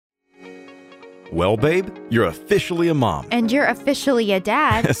Well, babe, you're officially a mom. And you're officially a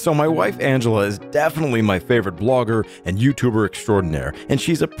dad. So my wife, Angela, is definitely my favorite blogger and YouTuber extraordinaire. And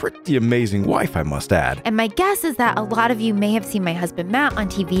she's a pretty amazing wife, I must add. And my guess is that a lot of you may have seen my husband Matt on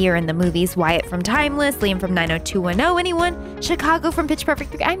TV or in the movies. Wyatt from Timeless, Liam from 90210, anyone? Chicago from Pitch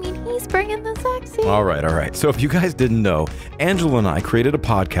Perfect 3. I mean, he's bringing the sexy. All right. So if you guys didn't know, Angela and I created a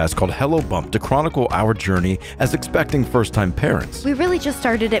podcast called Hello Bump to chronicle our journey as expecting first-time parents. We really just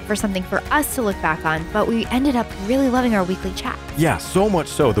started it for something for us to look back on, but we ended up really loving our weekly chat. Yeah, so much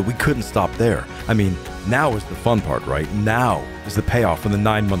so that we couldn't stop there. I mean, now is the fun part, right? Now is the payoff from the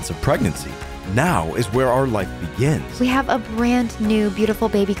 9 months of pregnancy. Now is where our life begins. We have a brand new, beautiful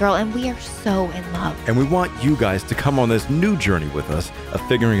baby girl, and we are so in love. And we want you guys to come on this new journey with us of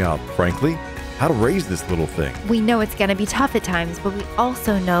figuring out, frankly, how to raise this little thing. We know it's going to be tough at times, but we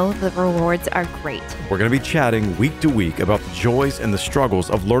also know the rewards are great. We're going to be chatting week to week about the joys and the struggles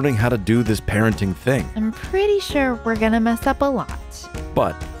of learning how to do this parenting thing. I'm pretty sure we're going to mess up a lot.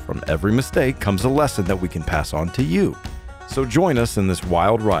 But from every mistake comes a lesson that we can pass on to you. So join us in this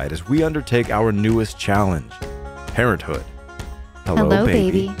wild ride as we undertake our newest challenge, parenthood. Hello,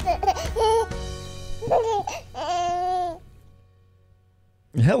 baby.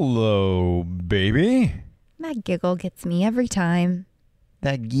 Hello, baby. That giggle gets me every time.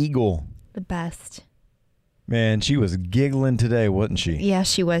 That giggle. The best. Man, she was giggling today, wasn't she? Yeah,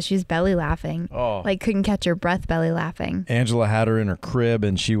 she was. She was belly laughing. Oh. Like, couldn't catch her breath belly laughing. Angela had her in her crib,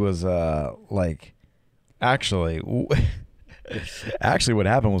 and she was actually what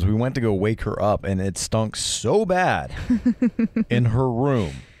happened was we went to go wake her up, and it stunk so bad in her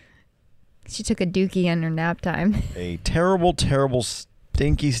room. She took a dookie on her nap time. A terrible, terrible,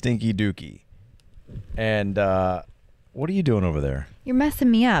 stinky dookie. And what are you doing over there? You're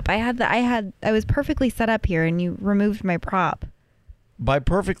messing me up. I was perfectly set up here, and you removed my prop. By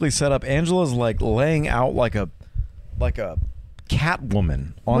perfectly set up, Angela's like laying out like a cat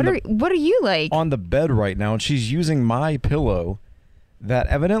woman What are you like? on the bed right now, and she's using my pillow that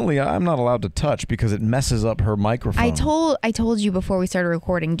evidently I'm not allowed to touch because it messes up her microphone. I told you before we started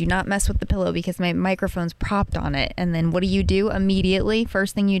recording, do not mess with the pillow because my microphone's propped on it. And then what do? Immediately,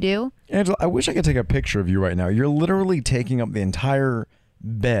 first thing you do? Angela, I wish I could take a picture of you right now. You're literally taking up the entire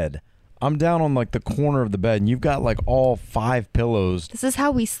bed. I'm down on like the corner of the bed, and you've got like all 5 pillows. This is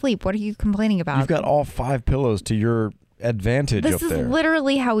how we sleep. What are you complaining about? You've got all 5 pillows to your advantage up This there. is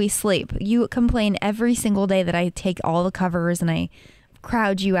literally how we sleep. You complain every single day that I take all the covers and I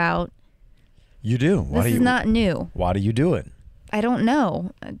crowd you out. You do. This is not new. Why do you do it? I don't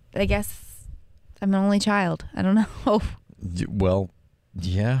know. I guess I'm an only child. I don't know. Well,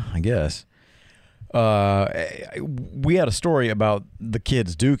 yeah, I guess. We had a story about the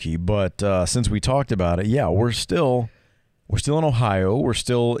kids' dookie, but since we talked about it, yeah, we're still in Ohio. We're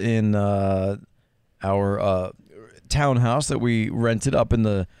still in our townhouse that we rented up in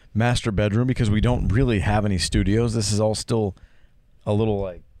the master bedroom because we don't really have any studios. This is all still a little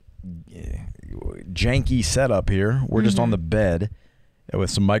like janky setup here. We're just on the bed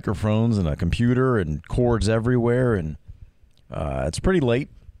with some microphones and a computer and cords everywhere, and it's pretty late,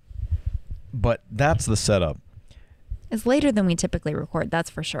 but that's the setup. It's later than we typically record,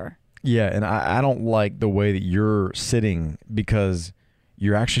 that's for sure. Yeah, and I don't like the way that you're sitting because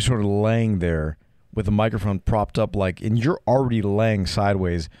you're actually sort of laying there with the microphone propped up, and you're already laying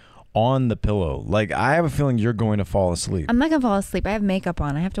sideways on the pillow. Like, I have a feeling you're going to fall asleep. I'm not going to fall asleep. I have makeup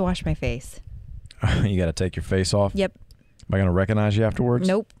on. I have to wash my face. You got to take your face off? Yep. Am I going to recognize you afterwards?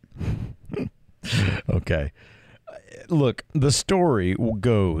 Nope. Okay. Look, the story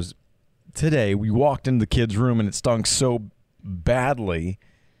goes, today we walked into the kids' room and it stunk so badly.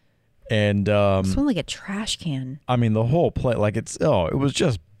 And It smelled like a trash can. I mean, the whole place, it was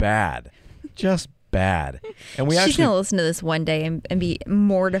just bad. Just bad. And She's going to listen to this one day and be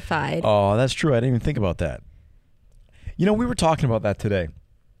mortified. Oh, that's true. I didn't even think about that. You know, we were talking about that today.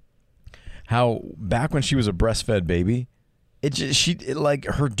 How back when she was a breastfed baby, her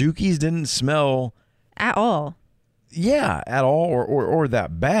dookies didn't smell At all. Yeah, at all or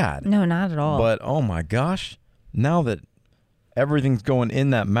that bad. No, not at all. But oh my gosh, now that everything's going in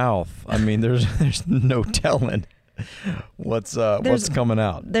that mouth, I mean, there's no telling what's coming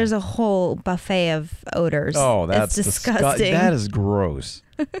out. There's a whole buffet of odors. Oh, that's it's disgusting. That is gross.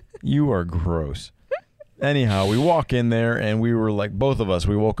 You are gross. Anyhow, we walk in there and we were like, both of us,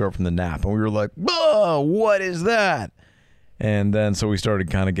 we woke up from the nap and we were like, "Oh, what is that?" And then so we started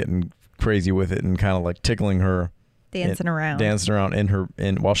kind of getting crazy with it and kind of like tickling her, dancing around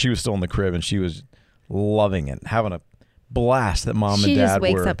while she was still in the crib, and she was loving it, having a blast that mom and dad She just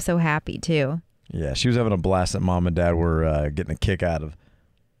wakes up so happy too. Yeah, she was having a blast that mom and dad were getting a kick out of.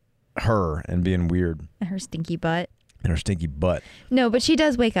 her and being weird. And her stinky butt. And her stinky butt. No, but she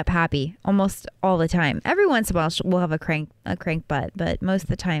does wake up happy almost all the time. Every once in a while we'll have a crank butt, but most of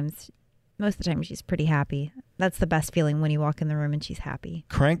the time she's pretty happy. That's the best feeling when you walk in the room and she's happy.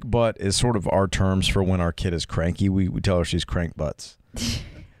 Crank butt is sort of our terms for when our kid is cranky. We tell her she's crank butts.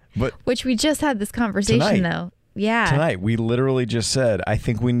 But which we just had this conversation though. Yeah. Tonight we literally just said, I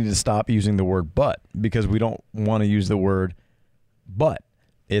think we need to stop using the word butt because we don't want to use the word butt.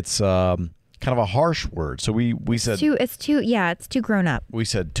 It's kind of a harsh word. So we said it's too grown up. We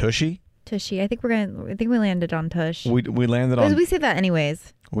said tushy. Tushy. I think we landed on tush. We landed on. We say that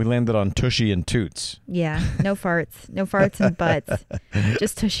anyways. We landed on tushy and toots. Yeah, no farts, and butts,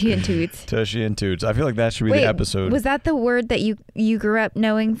 just tushy and toots. Tushy and toots. I feel like that should be the episode. Was that the word that you grew up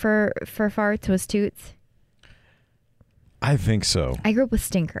knowing for farts was toots? I think so. I grew up with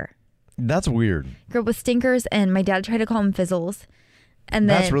stinker. That's weird. Grew up with stinkers, and my dad tried to call them fizzles. And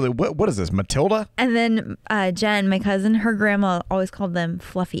then, that's really what is this, Matilda? And then Jen, my cousin, her grandma always called them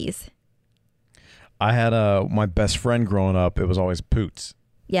fluffies. I had my best friend growing up. It was always Poots.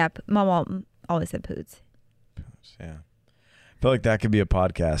 Yeah, my mom always said Poots. Poots, yeah. I feel like that could be a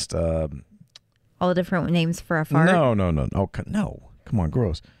podcast. All the different names for a fart. No. Oh, no. Come on,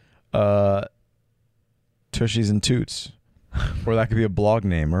 gross. Tushies and Toots, or that could be a blog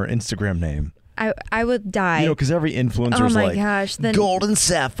name or Instagram name. I would die. Because every influencer's like, gosh, gold and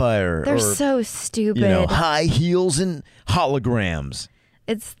sapphire. They're so stupid. High heels and holograms.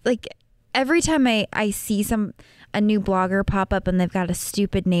 It's like every time I see a new blogger pop up and they've got a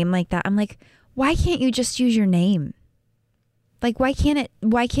stupid name like that, I'm like, why can't you just use your name? Like, why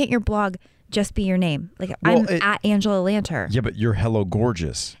can't your blog just be your name? Like, I'm at Angela Lanter. Yeah, but you're Hello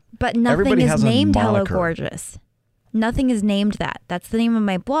Gorgeous. But nothing is named Hello Gorgeous. Nothing is named that. That's the name of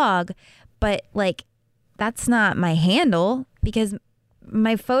my blog. But, like, that's not my handle because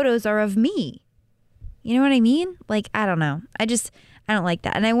my photos are of me. You know what I mean? Like, I don't know. I don't like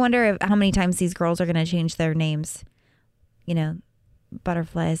that. And I wonder how many times these girls are going to change their names.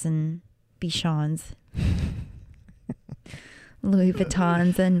 Butterflies and Bichons. Louis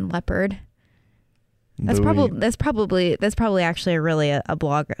Vuittons and Leopard. That's probably actually a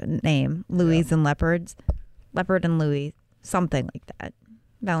blog name. Louis and Leopards. Leopard and Louis. Something like that.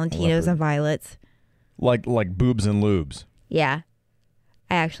 Valentinos and Violets. Like boobs and lubes. Yeah.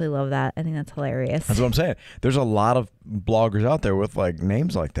 I actually love that. I think that's hilarious. That's what I'm saying. There's a lot of bloggers out there with like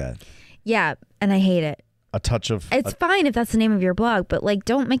names like that. Yeah, and I hate it. A touch of... It's fine if that's the name of your blog, but like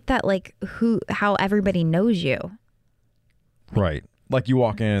don't make that like how everybody knows you. Right. Like you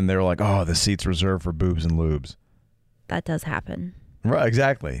walk in and they're like, oh, the seat's reserved for boobs and lubes. That does happen. Right,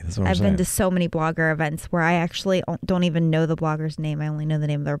 exactly. That's what I'm saying. I've been to so many blogger events where I actually don't even know the blogger's name. I only know the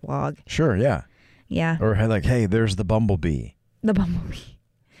name of their blog. Sure, yeah. Yeah. Or like, hey, there's the Bumblebee. The Bumblebee.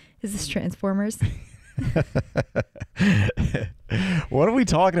 Is this Transformers? What are we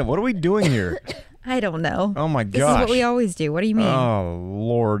talking about? What are we doing here? I don't know. Oh my gosh. This is what we always do. What do you mean? Oh,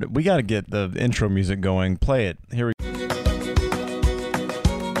 Lord. We got to get the intro music going. Play it. Here we go.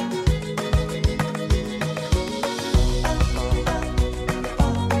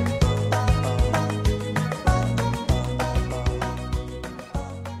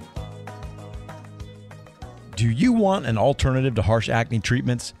 Do you want an alternative to harsh acne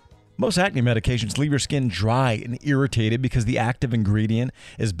treatments? Most acne medications leave your skin dry and irritated because the active ingredient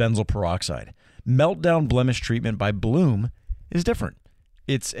is benzoyl peroxide. Meltdown Blemish Treatment by Bloom is different.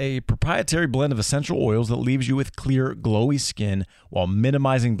 It's a proprietary blend of essential oils that leaves you with clear, glowy skin while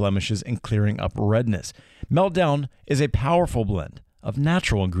minimizing blemishes and clearing up redness. Meltdown is a powerful blend of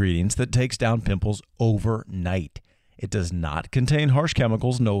natural ingredients that takes down pimples overnight. It does not contain harsh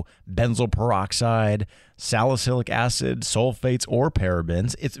chemicals, no benzoyl peroxide, salicylic acid, sulfates, or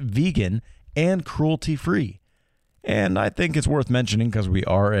parabens. It's vegan and cruelty-free. And I think it's worth mentioning, because we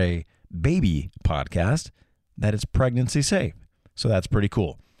are a baby podcast, that it's pregnancy safe. So that's pretty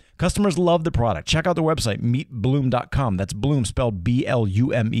cool. Customers love the product. Check out their website, meetbloom.com. That's Bloom spelled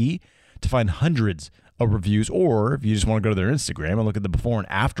B-L-U-M-E, to find hundreds of reviews. Or if you just want to go to their Instagram and look at the before and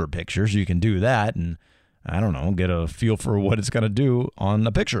after pictures, you can do that and, I don't know, get a feel for what it's going to do on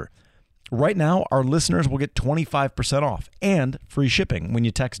a picture. Right now, our listeners will get 25% off and free shipping when you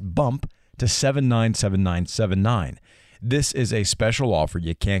text BUMP to 797979. This is a special offer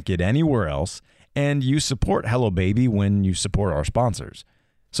you can't get anywhere else, and you support Hello Baby when you support our sponsors.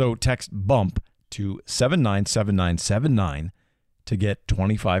 So text BUMP to 797979 to get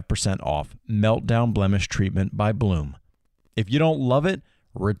 25% off Meltdown Blemish Treatment by Bloom. If you don't love it,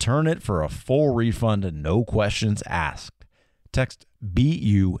 return it for a full refund and no questions asked. Text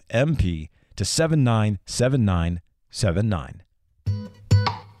BUMP to 797979.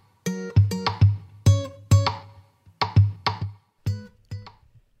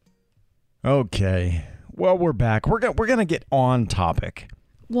 Okay. Well, we're back. We're gonna get on topic.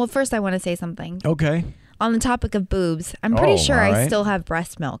 Well, first I want to say something. Okay. On the topic of boobs, I'm pretty sure all right. I still have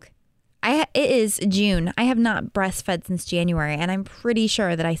breast milk. It is June. I have not breastfed since January, and I'm pretty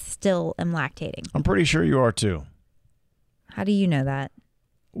sure that I still am lactating. I'm pretty sure you are too. How do you know that?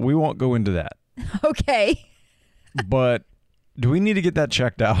 We won't go into that. Okay. But do we need to get that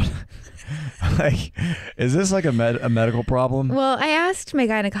checked out? Like, is this like a medical problem? Well, I asked my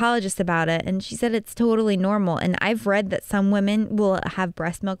gynecologist about it, and she said it's totally normal. And I've read that some women will have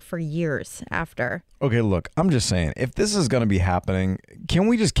breast milk for years after. Okay, look, I'm just saying, if this is going to be happening, can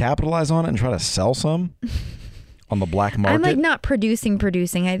we just capitalize on it and try to sell some on the black market? I'm like not producing.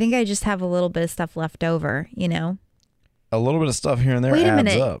 I think I just have a little bit of stuff left over, you know? A little bit of stuff here and there Wait a adds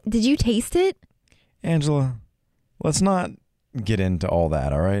minute. up. Did you taste it? Angela, let's not get into all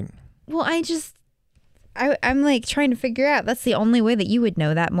that, all right? Well, I'm like trying to figure out. That's the only way that you would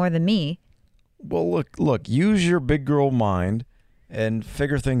know that more than me. Well, look, use your big girl mind and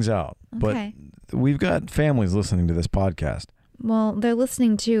figure things out. Okay. But we've got families listening to this podcast. Well, they're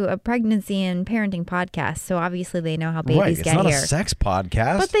listening to a pregnancy and parenting podcast, so obviously they know how babies Right, get it's not here. a sex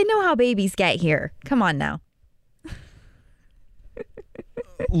podcast. But they know how babies get here. Come on now.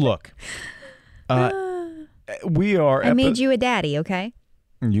 Look, we are... I made you a daddy, okay?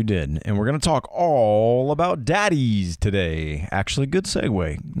 You did. And we're going to talk all about daddies today. Actually, good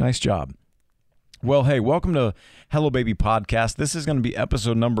segue. Nice job. Well, hey, welcome to Hello Baby Podcast. This is going to be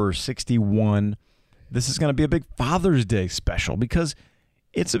episode number 61. This is going to be a big Father's Day special because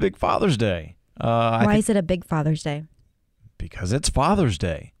it's a big Father's Day. Why is it a big Father's Day? Because it's Father's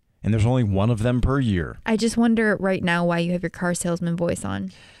Day. And there's only one of them per year. I just wonder right now why you have your car salesman voice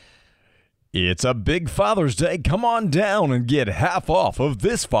on. It's a big Father's Day. Come on down and get half off of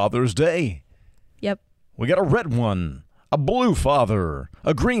this Father's Day. Yep. We got a red one, a blue father,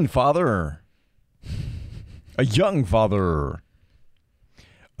 a green father, a young father.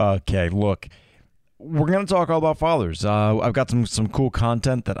 Okay, look, we're going to talk all about fathers. I've got some cool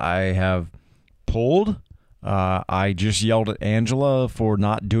content that I have pulled. I just yelled at Angela for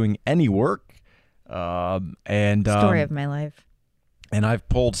not doing any work. Story of my life. And I've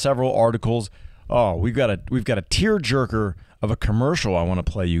pulled several articles. Oh, we've got a tearjerker of a commercial I want to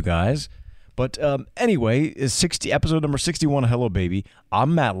play you guys. But anyway, is episode number 61 of Hello Baby.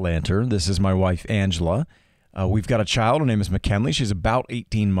 I'm Matt Lanter. This is my wife Angela. We've got a child. Her name is McKinley. She's about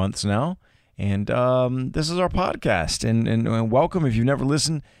 18 months now. And this is our podcast. And welcome if you've never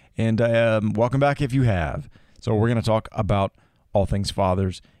listened. And welcome back if you have. So we're going to talk about all things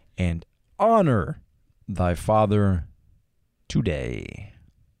fathers and honor thy father today.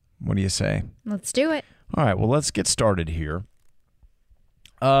 What do you say? Let's do it. All right, well, let's get started here.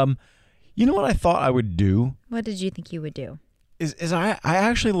 You know what I thought I would do? What did you think you would do? Is I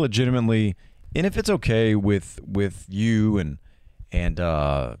actually legitimately, and if it's okay with you and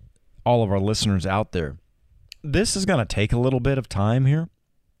all of our listeners out there, this is going to take a little bit of time here,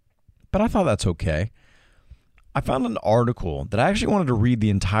 but I thought that's okay. I found an article that I actually wanted to read the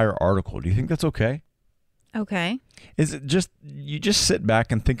entire article. Do you think that's okay? Okay. Is it just, you just sit back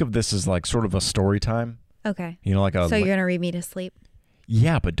and think of this as like sort of a story time? Okay. You know, like a... So you're going to read me to sleep?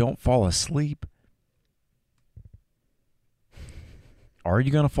 Yeah, but don't fall asleep. Are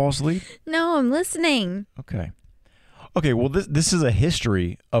you going to fall asleep? No, I'm listening. Okay. Okay, well, this is a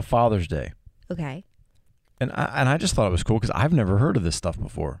history of Father's Day. Okay. And I just thought it was cool because I've never heard of this stuff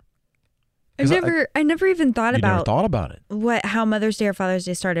before. I never even thought about... never thought about it. How Mother's Day or Father's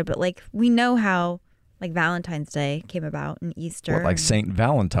Day started, but like we know how like Valentine's Day came about and Easter. What, like Saint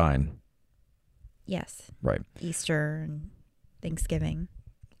Valentine? Yes. Right. Easter and Thanksgiving.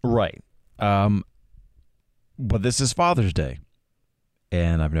 Right. But this is Father's Day.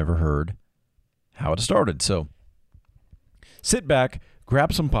 And I've never heard how it started. So sit back,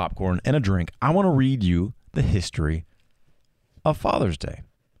 grab some popcorn and a drink. I want to read you the history of Father's Day.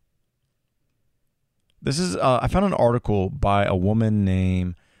 This is, I found an article by a woman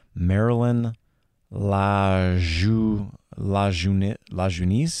named Marilyn Lajeunesse.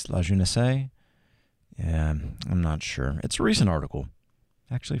 Yeah, I'm not sure. It's a recent article,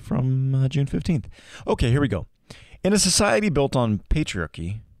 actually from June 15th. Okay, here we go. In a society built on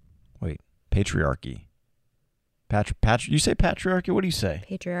patriarchy. You say patriarchy? What do you say?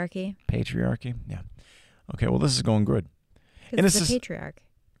 Patriarchy. Patriarchy? Yeah. Okay, well, this is going good. Because it's a patriarch.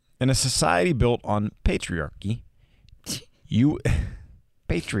 In a society built on patriarchy, you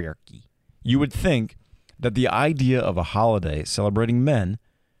would think that the idea of a holiday celebrating men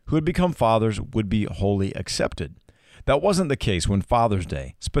who had become fathers would be wholly accepted. That wasn't the case when Father's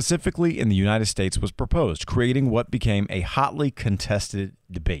Day, specifically in the United States, was proposed, creating what became a hotly contested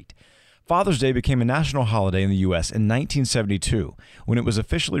debate. Father's Day became a national holiday in the U.S. in 1972 when it was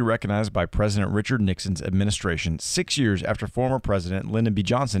officially recognized by President Richard Nixon's administration 6 years after former President Lyndon B.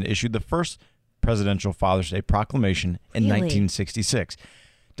 Johnson issued the first presidential Father's Day proclamation in 1966,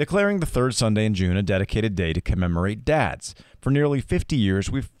 declaring the third Sunday in June a dedicated day to commemorate dads. For nearly 50 years,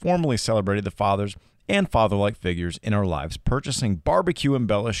 we've formally celebrated the fathers and father-like figures in our lives, purchasing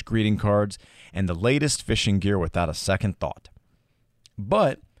barbecue-embellished greeting cards and the latest fishing gear without a second thought.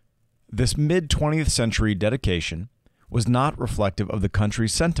 But this mid-20th century dedication was not reflective of the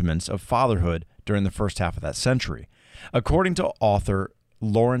country's sentiments of fatherhood during the first half of that century. According to author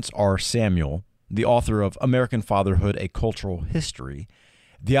Lawrence R. Samuel, the author of American Fatherhood, A Cultural History,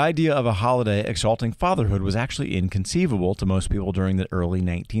 the idea of a holiday exalting fatherhood was actually inconceivable to most people during the early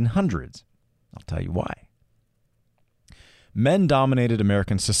 1900s. I'll tell you why. Men dominated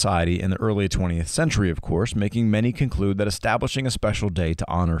American society in the early 20th century, of course, making many conclude that establishing a special day to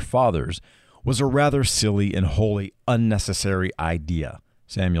honor fathers was a rather silly and wholly unnecessary idea,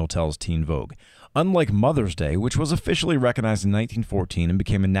 Samuel tells Teen Vogue. Unlike Mother's Day, which was officially recognized in 1914 and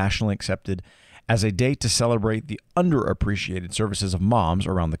became nationally accepted as a day to celebrate the underappreciated services of moms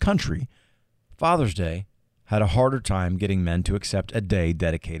around the country, Father's Day had a harder time getting men to accept a day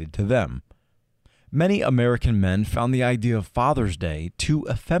dedicated to them. Many American men found the idea of Father's Day too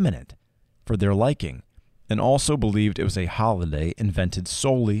effeminate for their liking, and also believed it was a holiday invented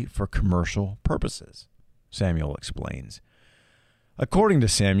solely for commercial purposes, Samuel explains. According to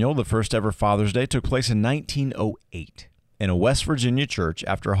Samuel, the first ever Father's Day took place in 1908 in a West Virginia church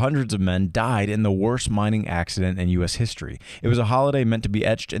after hundreds of men died in the worst mining accident in U.S. history. It was a holiday meant to be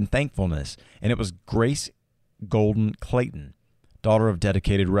etched in thankfulness, and it was Grace Golden Clayton, daughter of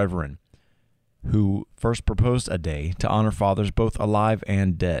dedicated Reverend, who first proposed a day to honor fathers both alive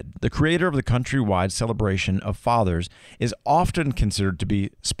and dead. The creator of the countrywide celebration of fathers is often considered to be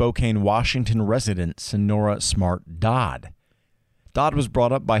Spokane, Washington resident Sonora Smart Dodd. Dodd was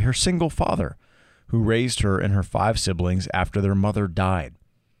brought up by her single father, who raised her and her 5 siblings after their mother died.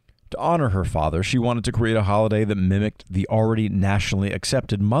 To honor her father, she wanted to create a holiday that mimicked the already nationally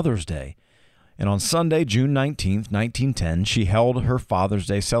accepted Mother's Day. And on Sunday, June 19, 1910, she held her Father's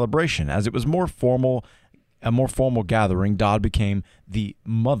Day celebration. As it was a more formal gathering, Dodd became the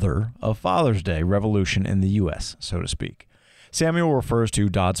mother of Father's Day revolution in the U.S., so to speak. Samuel refers to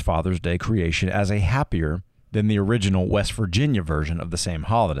Dodd's Father's Day creation as a happier than the original West Virginia version of the same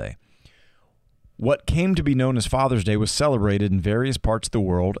holiday. What came to be known as Father's Day was celebrated in various parts of the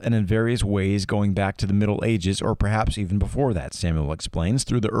world and in various ways going back to the Middle Ages or perhaps even before that, Samuel explains.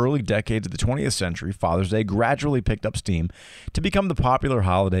 Through the early decades of the 20th century, Father's Day gradually picked up steam to become the popular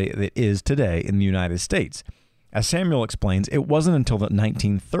holiday it is today in the United States. As Samuel explains, it wasn't until the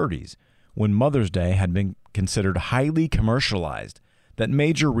 1930s, when Mother's Day had been considered highly commercialized, that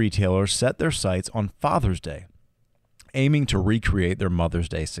major retailers set their sights on Father's Day, aiming to recreate their Mother's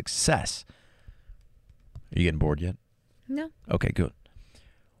Day success. Are you getting bored yet? No. Okay, good.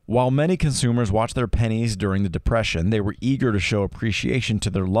 While many consumers watched their pennies during the Depression, they were eager to show appreciation to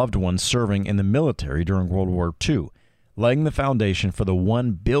their loved ones serving in the military during World War II, laying the foundation for the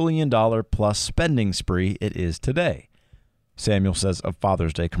 $1 billion plus spending spree it is today, Samuel says of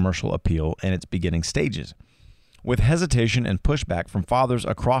Father's Day commercial appeal in its beginning stages. With hesitation and pushback from fathers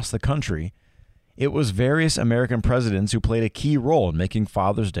across the country, it was various American presidents who played a key role in making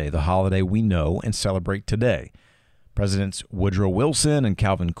Father's Day the holiday we know and celebrate today. Presidents Woodrow Wilson and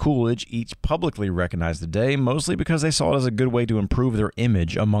Calvin Coolidge each publicly recognized the day, mostly because they saw it as a good way to improve their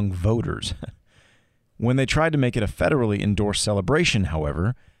image among voters. When they tried to make it a federally endorsed celebration,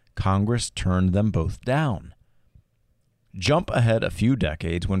 however, Congress turned them both down. Jump ahead a few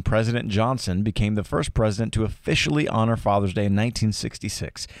decades when President Johnson became the first president to officially honor Father's Day in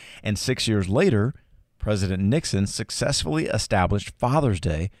 1966, and 6 years later, President Nixon successfully established Father's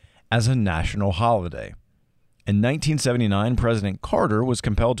Day as a national holiday. In 1979, President Carter was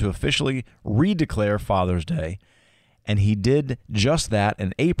compelled to officially redeclare Father's Day, and he did just that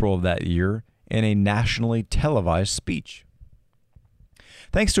in April of that year in a nationally televised speech.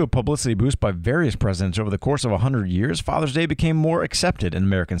 Thanks to a publicity boost by various presidents over the course of 100 years, Father's Day became more accepted in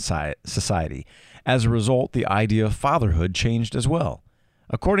American society. As a result, the idea of fatherhood changed as well.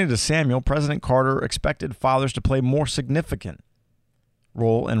 According to Samuel, President Carter expected fathers to play more significant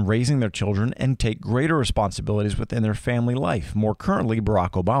role in raising their children and take greater responsibilities within their family life. More currently,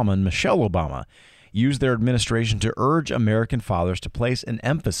 Barack Obama and Michelle Obama used their administration to urge American fathers to place an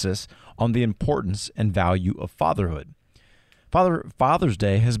emphasis on the importance and value of fatherhood. Father's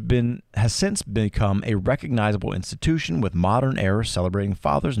Day has since become a recognizable institution with modern era celebrating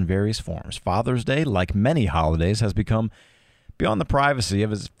fathers in various forms. Father's Day, like many holidays, has become, beyond the privacy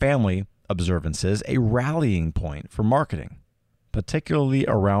of his family, observances a rallying point for marketing, particularly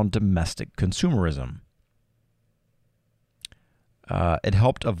around domestic consumerism. It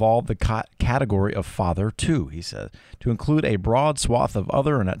helped evolve the category of father, too, he says, to include a broad swath of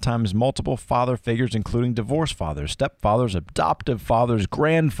other and at times multiple father figures, including divorced fathers, stepfathers, adoptive fathers,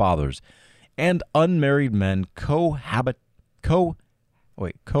 grandfathers, and unmarried men cohabiting.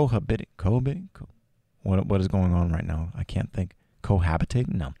 What is going on right now? I can't think.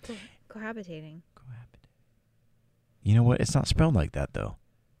 Cohabitating? No. Cohabitating. You know what? It's not spelled like that, though.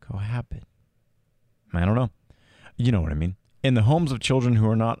 Cohabit. I don't know. You know what I mean. In the homes of children who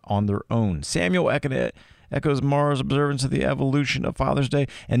are not on their own. Samuel echoes Mara's observance of the evolution of Father's Day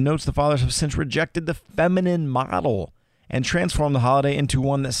and notes the fathers have since rejected the feminine model and transformed the holiday into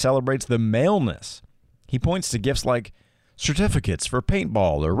one that celebrates the maleness. He points to gifts like certificates for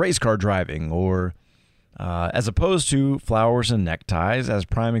paintball or race car driving, or as opposed to flowers and neckties as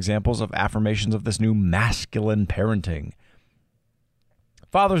prime examples of affirmations of this new masculine parenting.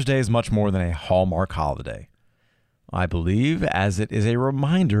 Father's Day is much more than a Hallmark holiday, I believe, as it is a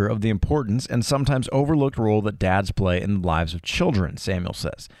reminder of the importance and sometimes overlooked role that dads play in the lives of children, Samuel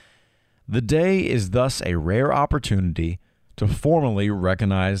says. The day is thus a rare opportunity to formally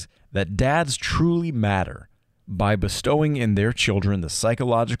recognize that dads truly matter by bestowing in their children the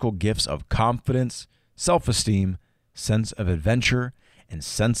psychological gifts of confidence, self-esteem, sense of adventure, and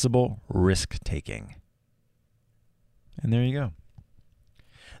sensible risk-taking. And there you go.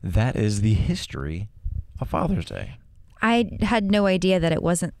 That is the history of Father's Day. I had no idea that it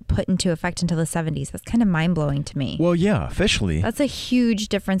wasn't put into effect until the 70s. That's kind of mind-blowing to me. Well, yeah, officially. That's a huge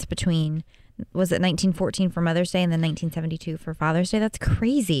difference between, was it 1914 for Mother's Day and then 1972 for Father's Day? That's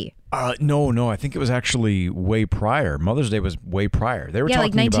crazy. No. I think it was actually way prior. Mother's Day was way prior. They were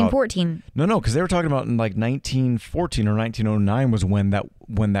talking like 1914. No, because they were talking about in like 1914 or 1909 was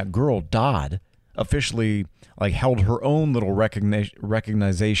when that girl, Dodd, officially like held her own little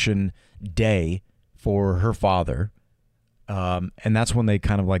recognition day for her father. And that's when they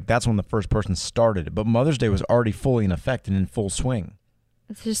that's when the first person started it. But Mother's Day was already fully in effect and in full swing.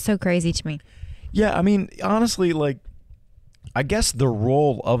 It's just so crazy to me. Yeah, I mean, honestly, like, I guess the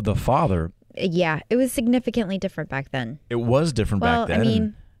role of the father. Yeah, it was significantly different back then. It was different back then. Well, I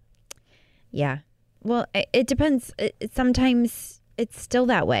mean, yeah. Well, it depends. Sometimes it's still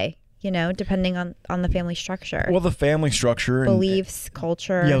that way, depending on the family structure. Well, the family structure. Beliefs,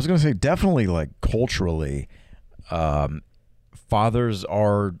 culture. Yeah, I was going to say, definitely, like, culturally, fathers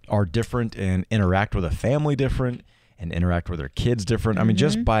are different and interact with a family different and interact with their kids different. I mean,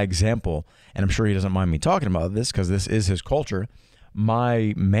 just by example, and I'm sure he doesn't mind me talking about this because this is his culture.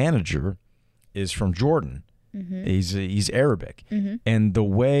 My manager is from Jordan. He's Arabic. And the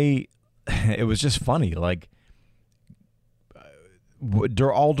way, it was just funny, like,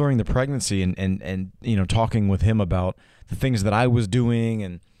 they're all during the pregnancy and talking with him about the things that I was doing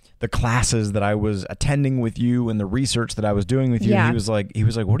and the classes that I was attending with you and the research that I was doing with you. Yeah. He was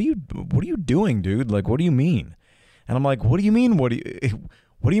like, what are you doing, dude? Like, what do you mean? And I'm like, what do you mean? What do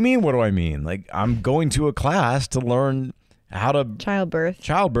you mean? What do I mean? Like, I'm going to a class to learn how to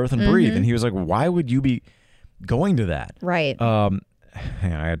childbirth and breathe. And he was like, why would you be going to that? Right. Hang on,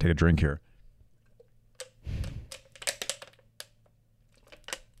 I gotta take a drink here.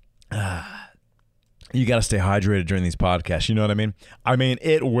 You got to stay hydrated during these podcasts. You know what I mean? I mean,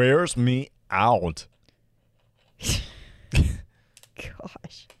 it wears me out.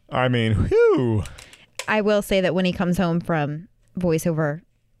 Gosh. I mean, whew. I will say that when he comes home from voiceover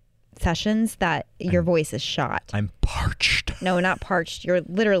sessions, that your voice is shot. I'm parched. No, not parched. You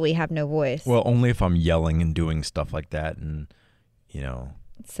literally have no voice. Well, only if I'm yelling and doing stuff like that and,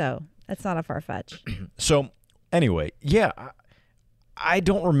 So, that's not a far fetch. So, anyway, yeah, I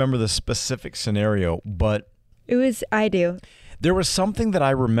don't remember the specific scenario, but I do. There was something that I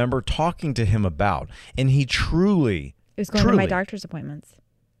remember talking to him about, and he truly... It was going to my doctor's appointments.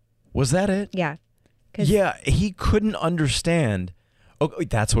 Was that it? Yeah. Yeah, he couldn't understand. Oh,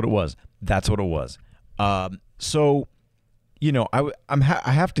 that's what it was. So, I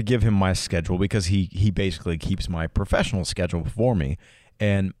have to give him my schedule because he basically keeps my professional schedule for me.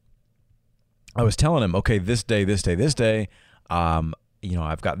 And I was telling him, okay, this day,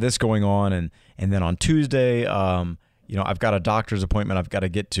 I've got this going on, and then on Tuesday, I've got a doctor's appointment I've got to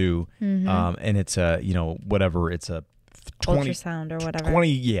get to, and it's a, whatever, it's a ultrasound or whatever.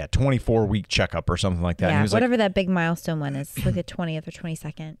 24-week checkup or something like that. Yeah, and he was whatever that big milestone one is, like the 20th or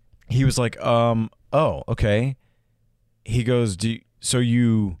 22nd. He was like, oh, okay. He goes,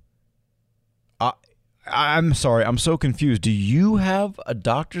 I'm sorry, I'm so confused. Do you have a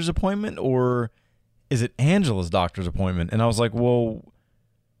doctor's appointment or is it Angela's doctor's appointment? And I was like, well,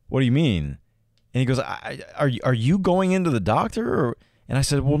 what do you mean? And he goes, are you going into the doctor? And I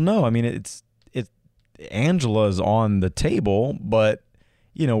said, well, no. I mean, it's Angela's on the table, but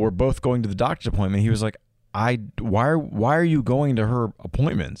we're both going to the doctor's appointment. He was like, why are you going to her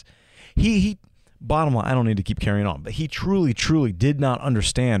appointments? He bottom line, I don't need to keep carrying on, but he truly, truly did not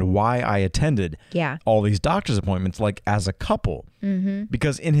understand why I attended all these doctor's appointments like as a couple. Mm-hmm.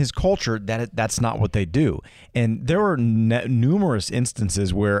 Because in his culture, that's not what they do. And there were numerous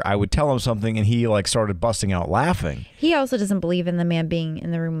instances where I would tell him something and he like started busting out laughing. He also doesn't believe in the man being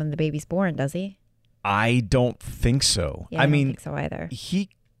in the room when the baby's born, does he? I don't think so. Yeah, I don't think so either.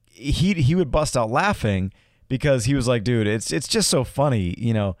 He would bust out laughing because he was like, dude, it's just so funny,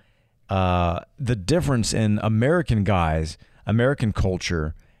 the difference in American guys, American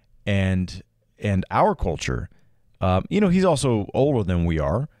culture, and our culture. He's also older than we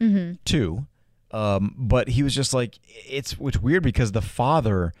are, too. But he was just like, it's weird because the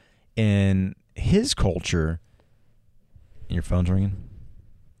father in his culture. Your phone's ringing?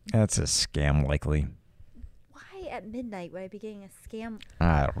 That's a scam, likely. Why at midnight would I be getting a scam?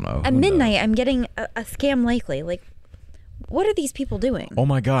 I don't know. At midnight, I'm getting a scam, likely. Like, what are these people doing? Oh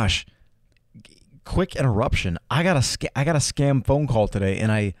my gosh! Quick interruption. I got a scam phone call today,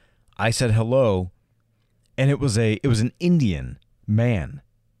 and I said hello, and it was an Indian man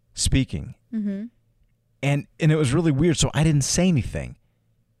speaking, and it was really weird. So I didn't say anything,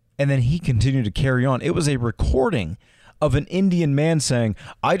 and then he continued to carry on. It was a recording of an Indian man saying,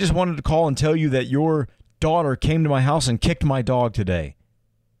 "I just wanted to call and tell you that your daughter came to my house and kicked my dog today."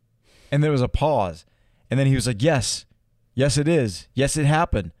 And there was a pause, and then he was like, "Yes, it is. Yes, it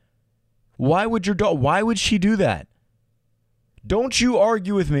happened. Why would she do that? Don't you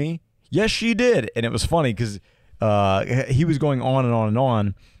argue with me. Yes, she did." And it was funny because he was going on and on and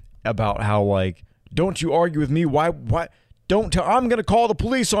on about how, like, don't you argue with me. Why? Don't tell. I'm going to call the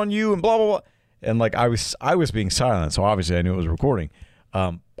police on you and blah, blah, blah. And like I was being silent, so obviously I knew it was recording.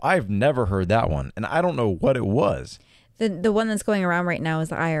 I've never heard that one, and I don't know what it was. The one that's going around right now is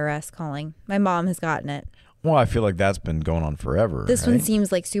the IRS calling. My mom has gotten it. Well, I feel like that's been going on forever. This one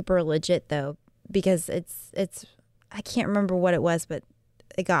seems like super legit though, because it's I can't remember what it was, but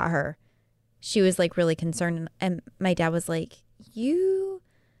it got her. She was like really concerned, and my dad was like, the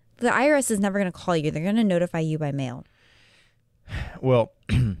IRS is never going to call you. They're going to notify you by mail. Well,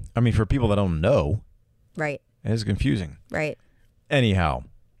 I mean, for people that don't know, right? It is confusing, right? Anyhow,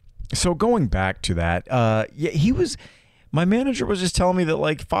 so going back to that, my manager was just telling me that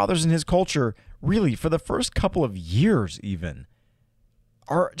like fathers in his culture, really for the first couple of years even,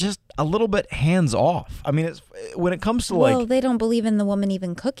 are just a little bit hands off. I mean, it's when it comes to well, they don't believe in the woman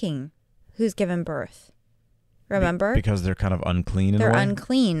even cooking who's given birth. Remember? Because they're kind of unclean. They're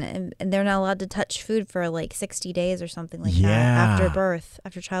unclean, and they're not allowed to touch food for like 60 days or something like that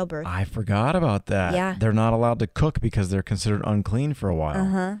after childbirth. I forgot about that. Yeah. They're not allowed to cook because they're considered unclean for a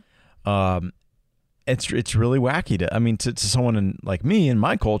while. It's really wacky to someone like me in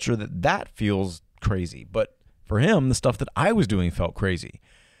my culture that feels crazy, but for him, the stuff that I was doing felt crazy.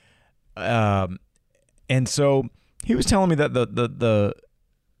 And so he was telling me that the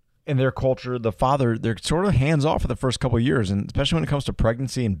in their culture, the father, they're sort of hands off for the first couple of years, and especially when it comes to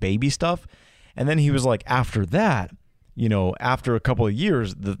pregnancy and baby stuff. And then he was like, after that, after a couple of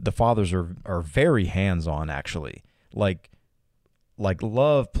years, the fathers are very hands on, actually. Like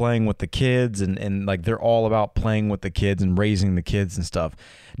love playing with the kids and like they're all about playing with the kids and raising the kids and stuff.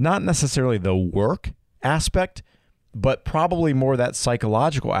 Not necessarily the work aspect, but probably more that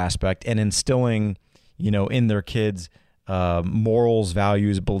psychological aspect and instilling, in their kids morals,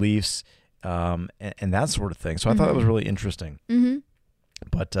 values, beliefs, and that sort of thing. So I thought that was really interesting. Mm-hmm.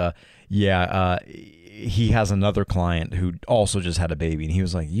 But he has another client who also just had a baby, and he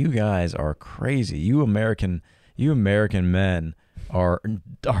was like, "You guys are crazy. You American men are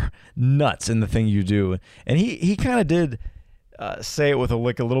nuts in the thing you do." And he kind of did say it with a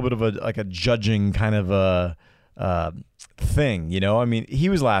little bit of a judging kind of a thing. I mean, he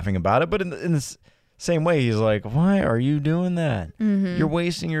was laughing about it, but in this same way, he's like, "Why are you doing that? Mm-hmm. You're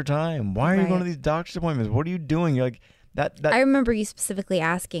wasting your time. Why are you going to these doctor's appointments? What are you doing?" You're like that. I remember you specifically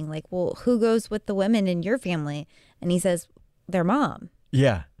asking, like, "Well, who goes with the women in your family?" And he says, "Their mom."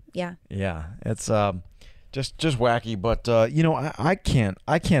 Yeah. Yeah. Yeah. It's just wacky, but I can't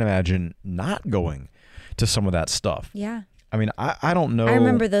imagine not going to some of that stuff. Yeah. I mean, I don't know. I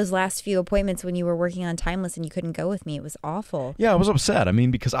remember those last few appointments when you were working on Timeless and you couldn't go with me. It was awful. Yeah, I was upset. I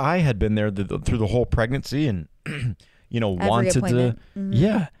mean, because I had been there through the whole pregnancy and, wanted to. Mm-hmm.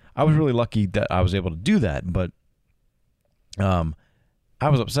 Yeah, I was really lucky that I was able to do that. But I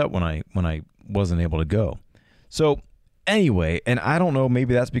was upset when I wasn't able to go. So Anyway, and I don't know,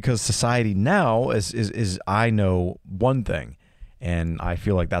 maybe that's because society now is I know one thing, and I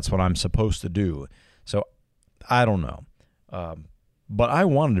feel like that's what I'm supposed to do. So I don't know. But I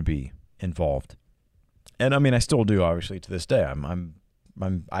wanted to be involved. And I mean, I still do, obviously, to this day.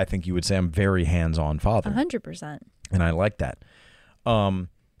 I think you would say I'm very hands-on father. 100%. And I like that.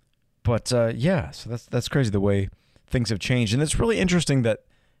 But yeah, so that's crazy the way things have changed. And it's really interesting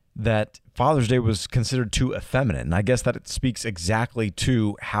that Father's Day was considered too effeminate. And I guess that it speaks exactly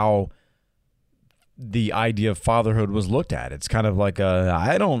to how the idea of fatherhood was looked at. It's kind of like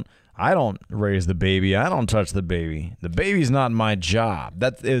I don't raise the baby. I don't touch the baby. The baby's not my job.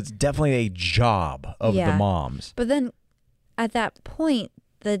 It's definitely a job of the moms. But then at that point,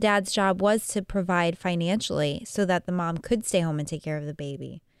 the dad's job was to provide financially so that the mom could stay home and take care of the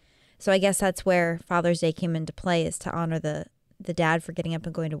baby. So I guess that's where Father's Day came into play, is to honor the dad for getting up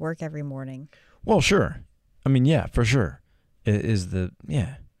and going to work every morning. Well, sure. I mean, yeah, for sure.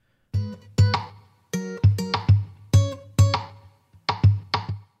 Yeah.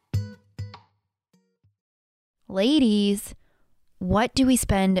 Ladies, what do we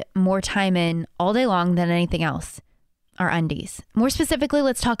spend more time in all day long than anything else? Our undies. More specifically,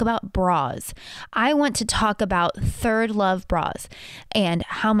 let's talk about bras. I want to talk about Third Love bras and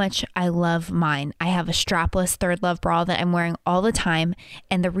how much I love mine. I have a strapless Third Love bra that I'm wearing all the time.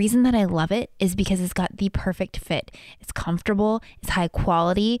 And the reason that I love it is because it's got the perfect fit. It's comfortable. It's high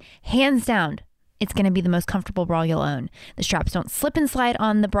quality. Hands down, it's going to be the most comfortable bra you'll own. The straps don't slip and slide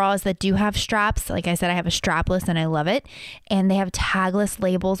on the bras that do have straps. Like I said, I have a strapless and I love it. And they have tagless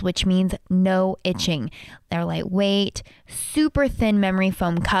labels, which means no itching. They're lightweight, super thin memory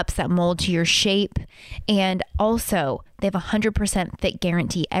foam cups that mold to your shape. And also, they have a 100% fit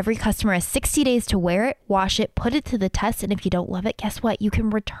guarantee. Every customer has 60 days to wear it, wash it, put it to the test. And if you don't love it, guess what? You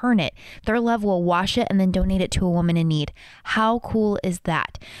can return it. Third Love will wash it and then donate it to a woman in need. How cool is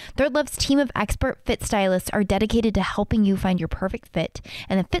that? Third Love's team of expert fit stylists are dedicated to helping you find your perfect fit.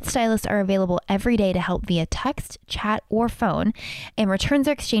 And the fit stylists are available every day to help via text, chat, or phone. And returns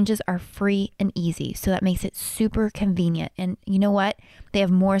or exchanges are free and easy. So that makes it super convenient. And you know what? They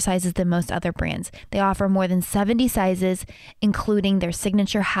have more sizes than most other brands. They offer more than 70 sizes, including their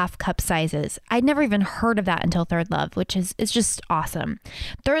signature half cup sizes. I'd never even heard of that until Third Love, which is just awesome.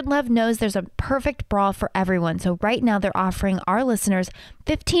 Third Love knows there's a perfect bra for everyone. So right now they're offering our listeners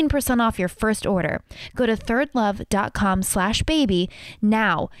 15% off your first order. Go to thirdlove.com/baby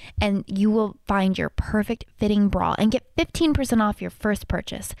now and you will find your perfect fitting bra and get 15% off your first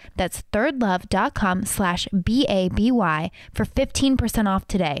purchase. That's thirdlove.com/BABY for 15% off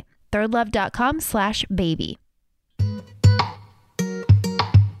today. thirdlove.com/baby.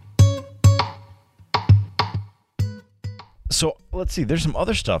 So let's see. There's some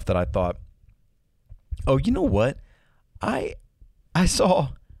other stuff that I thought, oh, you know what? I saw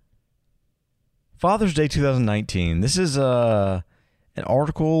Father's Day 2019. This is an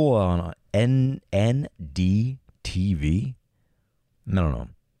article on NNDTV. No.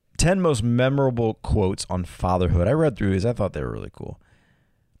 10 most memorable quotes on fatherhood. I read through these. I thought they were really cool.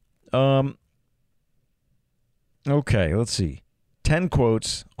 Okay, let's see. 10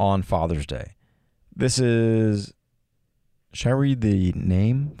 quotes on Father's Day. This is... Should I read the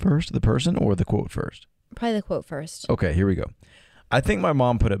name first, the person, or the quote first? Probably the quote first. Okay, here we go. I think my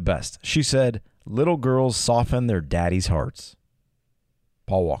mom put it best. She said, "Little girls soften their daddy's hearts."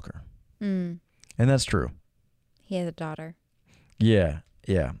 Paul Walker. And that's true. He has a daughter. Yeah.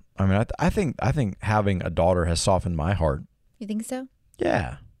 I mean, I think having a daughter has softened my heart. You think so?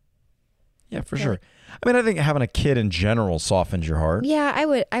 Yeah, for sure. I mean, I think having a kid in general softens your heart. Yeah, I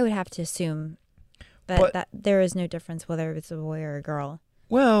would have to assume that there is no difference whether it's a boy or a girl.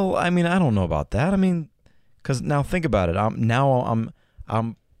 Well, I mean, I don't know about that. I mean, because now think about it. I'm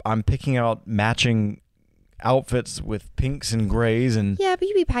picking out matching outfits with pinks and grays and... Yeah, but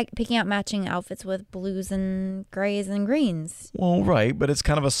you'd be picking out matching outfits with blues and grays and greens. Well, right, but it's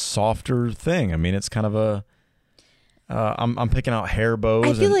kind of a softer thing. I mean, it's kind of a... I'm picking out hair bows.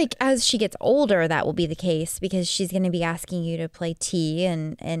 I feel like as she gets older, that will be the case because she's going to be asking you to play tea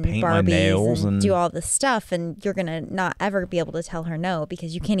and Barbies and do all this stuff, and you're going to not ever be able to tell her no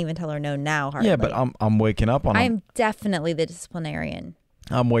because you can't even tell her no now. Hardly. Yeah, but I'm waking up on... I'm definitely the disciplinarian.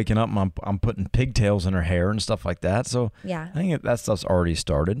 I'm waking up and I'm putting pigtails in her hair and stuff like that. So yeah, I think that stuff's already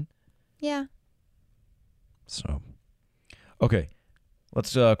started. Yeah. So, okay,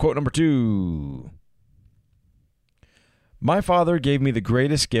 let's quote number 2. My father gave me the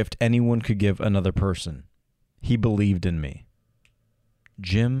greatest gift anyone could give another person. He believed in me.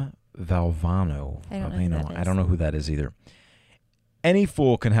 Jim Valvano. I don't know who that is. I don't know who that is either. Any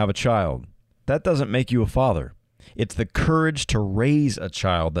fool can have a child. That doesn't make you a father. It's the courage to raise a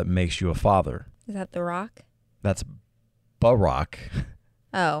child that makes you a father. Is that The Rock? That's Barack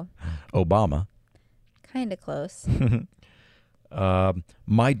Oh, Obama. kind of close.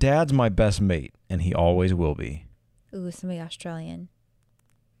 My dad's my best mate, and he always will be. Ooh, somebody Australian.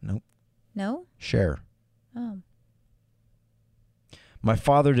 Nope. No? Cher. Oh. My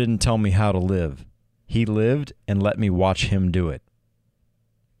father didn't tell me how to live. He lived and let me watch him do it.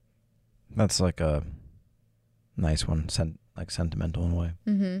 That's like a nice one, sentimental in a way.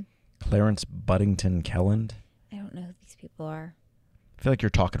 Mm-hmm. Clarence Buddington Kelland. I don't know who these people are. I feel like you're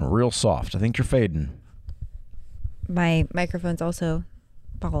talking real soft. I think you're fading. My microphone's also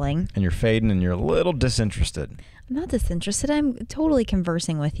falling. And you're fading and you're a little disinterested. I'm not disinterested. I'm totally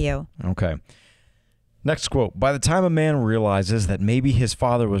conversing with you. Okay. Next quote. By the time a man realizes that maybe his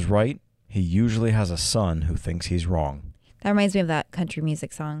father was right, he usually has a son who thinks he's wrong. That reminds me of that country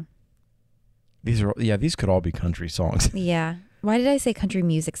music song. These could all be country songs. Yeah. Why did I say country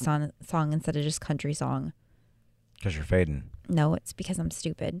music song instead of just country song? Because you're fading. No, it's because I'm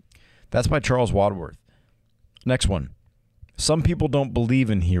stupid. That's by Charles Wadsworth. Next one. Some people don't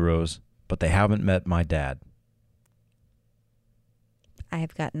believe in heroes, but they haven't met my dad. I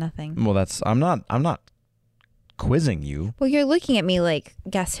have got nothing. Well, I'm not quizzing you. Well, you're looking at me like,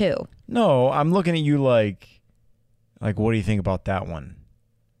 guess who? No, I'm looking at you like what do you think about that one?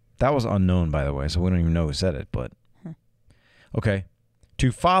 That was unknown, by the way, so we don't even know who said it, but okay. To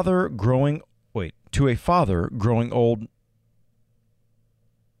a father growing old.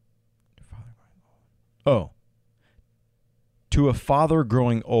 Oh. To a father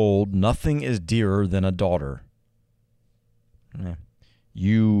growing old, nothing is dearer than a daughter.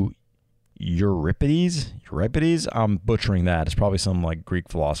 Euripides? I'm butchering that. It's probably some like Greek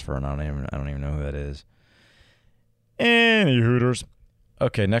philosopher, and I don't even know who that is. Any hooters.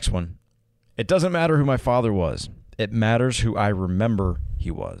 Okay, next one. It doesn't matter who my father was. It matters who I remember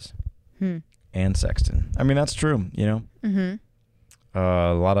he was. Anne Sexton. I mean, that's true, you know? Mm-hmm.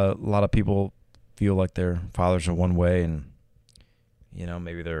 A lot of people feel like their fathers are one way, and, you know,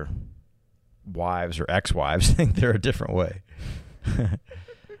 maybe their wives or ex-wives think they're a different way.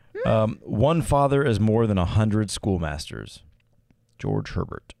 One father is more than 100 schoolmasters. George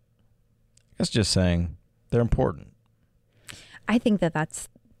Herbert. That's just saying they're important. I think that that's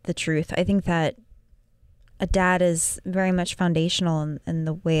the truth. I think that a dad is very much foundational in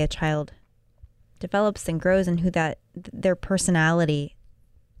the way a child develops and grows, and who their personality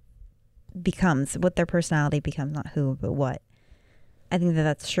becomes, what their personality becomes, not who, but what. I think that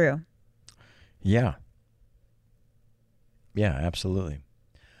that's true. Yeah. Yeah, absolutely.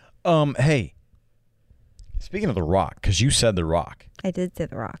 Hey, speaking of The Rock, because you said The Rock. I did say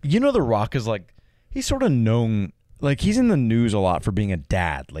The Rock. You know, The Rock is like, he's sort of known, like he's in the news a lot for being a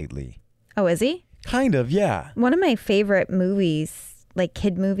dad lately. Oh, is he? Kind of, yeah. One of my favorite movies, like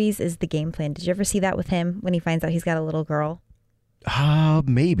kid movies, is The Game Plan. Did you ever see that with him when he finds out he's got a little girl?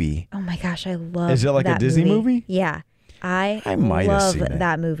 Maybe. Oh my gosh, I love. Is it like a Disney movie? Yeah, I might have love seen it.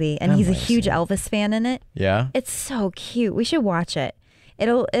 that movie, and he's a huge Elvis fan in it. Yeah. It's so cute. We should watch it.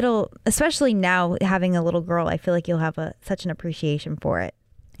 It'll especially now having a little girl. I feel like you'll have such an appreciation for it.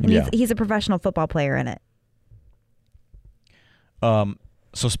 And he's a professional football player in it.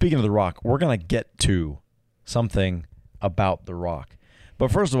 So speaking of The Rock, we're gonna get to something about The Rock, but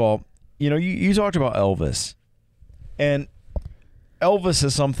first of all, you know, you talked about Elvis, and Elvis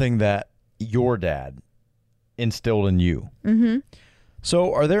is something that your dad instilled in you. Mm-hmm.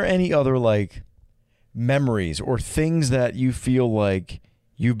 So are there any other like memories or things that you feel like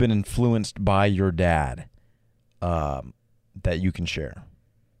you've been influenced by your dad that you can share?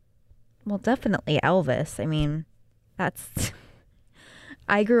 Well, definitely Elvis. I mean, that's...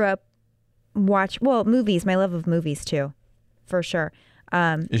 I grew up movies, my love of movies too, for sure.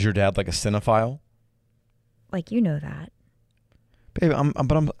 Is your dad like a cinephile? Like, you know that. Babe,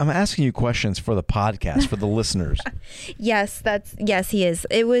 I'm asking you questions for the podcast, for the listeners. Yes, he is.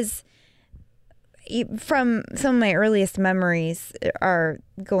 It was from some of my earliest memories are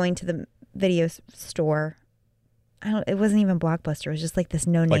going to the video store. It wasn't even Blockbuster. It was just like this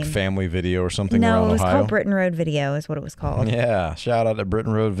no name. Like Family Video or something no, around Ohio? it was called Britain Road Video is what it was called. Yeah, shout out to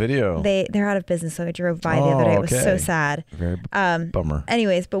Britain Road Video. They're out of business, so I drove by the other day. It was so sad. Very bummer.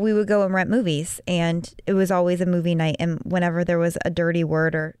 Anyways, but we would go and rent movies, and it was always a movie night, and whenever there was a dirty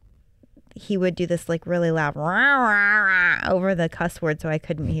word, or he would do this like really loud rah, rah, rah, over the cuss word so I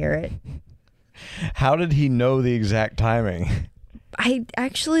couldn't hear it. How did he know the exact timing?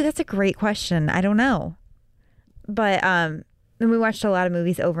 That's a great question. I don't know. But then we watched a lot of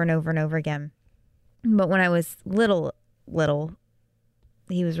movies over and over and over again. But when I was little,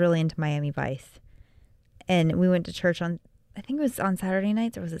 he was really into Miami Vice. and we went to church on, I think it was on Saturday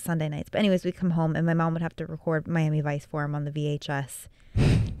nights or was it Sunday nights? But anyways, we'd come home and my mom would have to record Miami Vice for him on the VHS.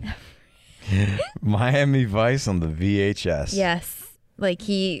 Miami Vice on the VHS. Yes. Like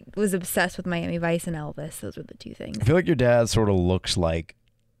he was obsessed with Miami Vice and Elvis. Those were the two things. I feel like your dad sort of looks like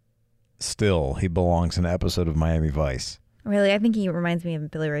still he belongs in an episode of Miami Vice. Really? I think he reminds me of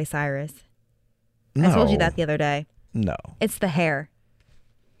Billy Ray Cyrus. No. I told you that the other day. No. It's the hair.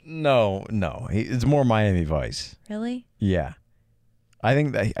 No. It's more Miami Vice. Really? Yeah. I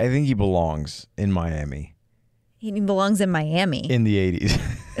think he belongs in Miami. He belongs in Miami. In the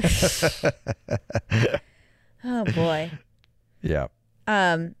 80s. Oh boy. Yeah.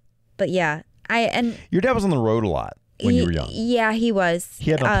 But yeah, your dad was on the road a lot when you were young. Yeah, he was.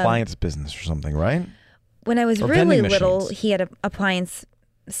 He had an appliance business or something, right? When I was Or really vending little, machines. he had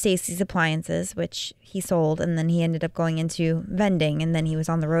Stacy's Appliances, which he sold, and then he ended up going into vending, and then he was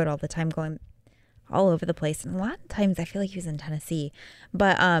on the road all the time, going all over the place. And a lot of times, I feel like he was in Tennessee.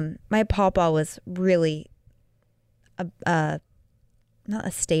 But my pawpaw was really not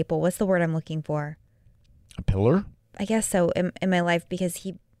a staple. What's the word I'm looking for? A pillar? I guess so in my life, because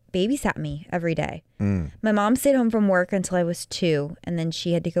he babysat me every day. My mom stayed home from work until I was 2, and then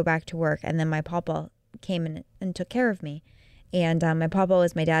she had to go back to work, and then my pawpaw came in and took care of me. And my pawpaw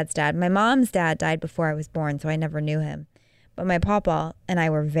was my dad's dad. My mom's dad died before I was born, so I never knew him. But my pawpaw and I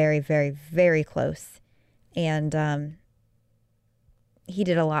were very, very, very close. And he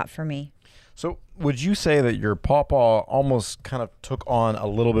did a lot for me. So would you say that your pawpaw almost kind of took on a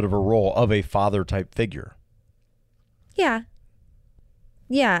little bit of a role of a father type figure? Yeah.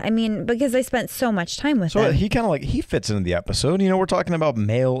 Yeah, I mean, because I spent so much time with So him. he kind of like, he fits into the episode. You know, we're talking about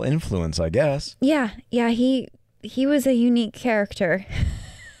male influence, I guess. Yeah, he was a unique character,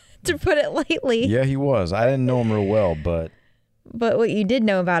 to put it lightly. Yeah, he was. I didn't know him real well, but But what you did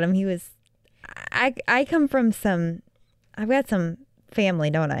know about him, he was. I come from I've got some family,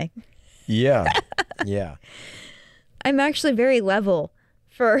 don't I? yeah, yeah. I'm actually very level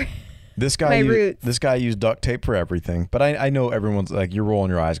for This guy, my roots. This guy used duct tape for everything. But I know everyone's like, you're rolling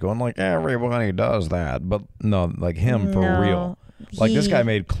your eyes, going like, everybody does that. But no, like him for No, real. Like this he- guy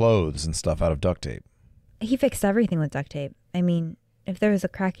made clothes and stuff out of duct tape. He fixed everything with duct tape. I mean, if there was a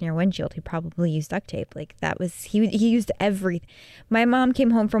crack in your windshield, he probably used duct tape. Like that was he used everything. My mom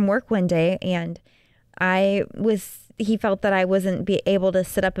came home from work one day, and he felt that I wasn't able to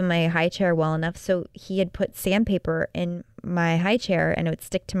sit up in my high chair well enough, so he had put sandpaper in my high chair, and it would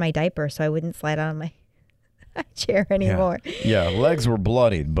stick to my diaper so I wouldn't slide out of my high chair anymore. Yeah, legs were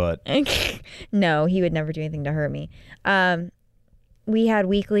bloodied, but No, he would never do anything to hurt me. We had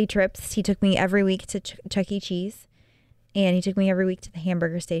weekly trips. He took me every week to Chuck E. Cheese, and he took me every week to the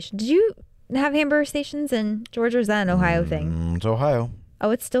hamburger station. Did you have hamburger stations in Georgia, or is that an Ohio thing? It's Ohio. Oh,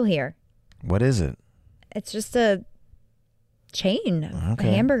 it's still here. What is it? It's just a chain, Okay.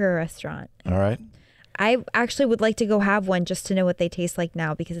 a hamburger restaurant. All right. I actually would like to go have one just to know what they taste like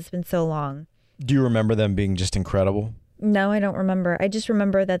now, because it's been so long. Do you remember them being just incredible? No, I don't remember. I just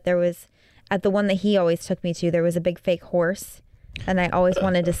remember that there was, at the one that he always took me to, there was a big fake horse, and I always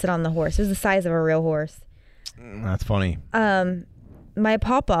wanted to sit on the horse. It was the size of a real horse. That's funny. My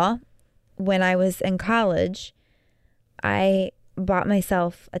papa, when I was in college, I bought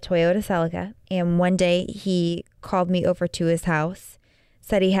myself a Toyota Celica, and one day he called me over to his house,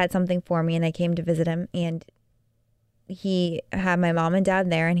 said he had something for me, and I came to visit him, and he had my mom and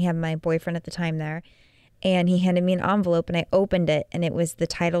dad there, and he had my boyfriend at the time there, and he handed me an envelope, and I opened it, and it was the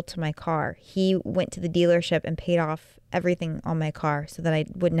title to my car. He went to the dealership and paid off everything on my car so that I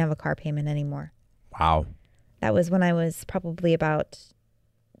wouldn't have a car payment anymore. Wow. That was when I was probably about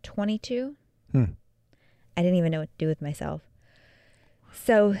 22. I didn't even know what to do with myself.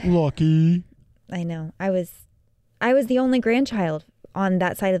 So Lucky. I know I was the only grandchild on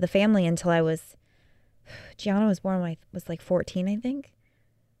that side of the family until I was. Gianna was born when I was like 14, I think.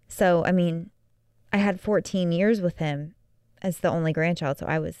 So I mean, I had 14 years with him as the only grandchild. So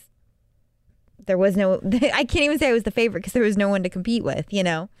there was no. I can't even say I was the favorite because there was no one to compete with, you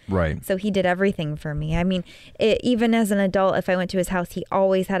know. Right. So he did everything for me. I mean, even as an adult, if I went to his house, he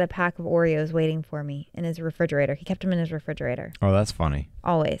always had a pack of Oreos waiting for me in his refrigerator. He kept them in his refrigerator. Oh, that's funny.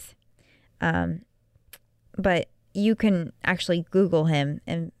 Always. But you can actually Google him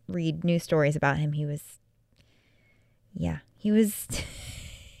and read news stories about him. He was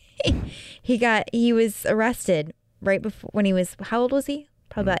he was arrested right before, when he was, how old was he?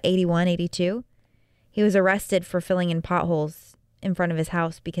 Probably about 81, 82. He was arrested for filling in potholes in front of his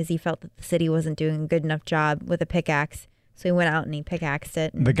house because he felt that the city wasn't doing a good enough job with a pickaxe. So he went out and he pickaxed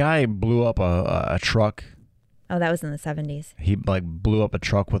it. The guy blew up a truck. Oh, that was in the 70s. He like blew up a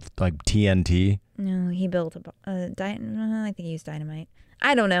truck with like TNT. No, He built I think he used dynamite.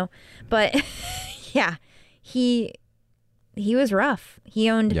 I don't know. But yeah, he was rough. He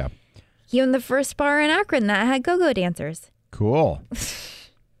owned the first bar in Akron that had go-go dancers. Cool.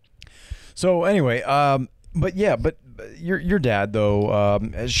 So anyway, but your dad though,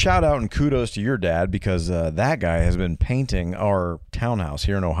 shout out and kudos to your dad because that guy has been painting our townhouse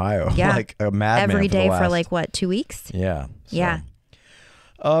here in Ohio like a madman every day for like what, 2 weeks? Yeah. So. Yeah.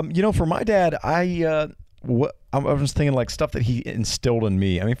 For my dad, I was thinking like stuff that he instilled in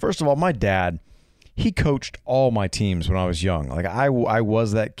me. I mean, first of all, my dad, he coached all my teams when I was young. Like I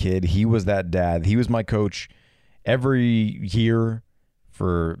was that kid. He was that dad. He was my coach every year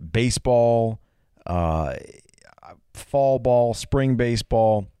for baseball, fall ball, spring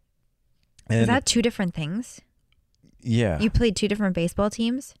baseball. And is that two different things? Yeah. You played two different baseball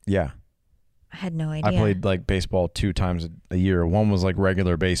teams? Yeah. I had no idea. I played like baseball 2 times a year. One was like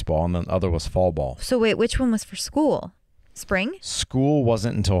regular baseball and the other was fall ball. So wait, which one was for school? Spring? School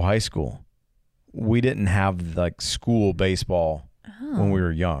wasn't until high school. We didn't have like school baseball when we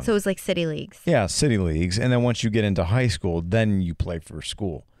were young. So it was like city leagues. Yeah, city leagues. And then once you get into high school, then you play for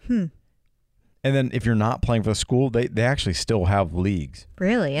school. And then if you're not playing for the school, they actually still have leagues.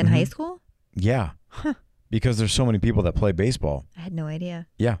 Really? In high school? Yeah. Because there's so many people that play baseball. I had no idea.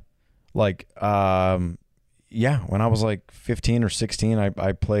 Yeah. Like, when I was like 15 or 16,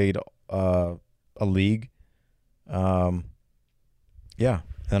 I played a league.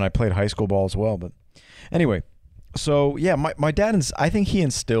 And I played high school ball as well. But anyway, so yeah, my dad, I think he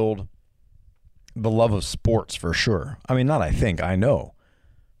instilled the love of sports for sure. I mean, not I think, I know.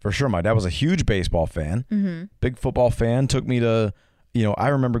 For sure, my dad was a huge baseball fan, big football fan, took me to, I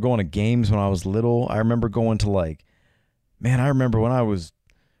remember going to games when I was little. I remember going to I remember when I was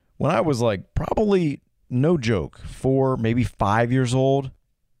like probably, no joke, 4, maybe 5 years old.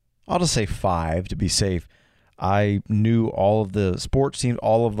 I'll just say 5 to be safe. I knew all of the sports teams,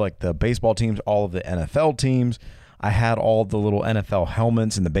 all of like the baseball teams, all of the NFL teams. I had all of the little NFL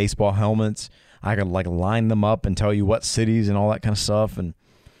helmets and the baseball helmets. I could like line them up and tell you what cities and all that kind of stuff. And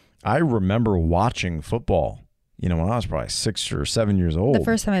I remember watching football, when I was probably 6 or 7 years old. The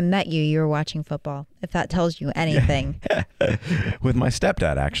first time I met you, you were watching football, if that tells you anything. With my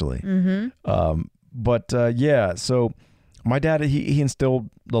stepdad, actually. So my dad, he instilled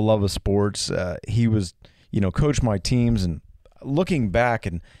the love of sports. He was, coached my teams. And looking back,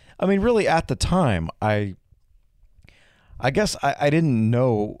 and I mean, really at the time, I guess I didn't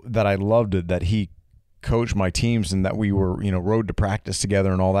know that I loved it, that he coach my teams and that we were, rode to practice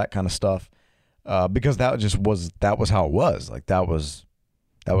together and all that kind of stuff. Because that was how it was. Like that was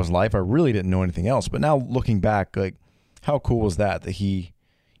life. I really didn't know anything else. But now looking back, like how cool was that he,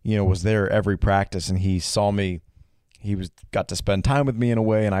 was there every practice and he saw me, got to spend time with me in a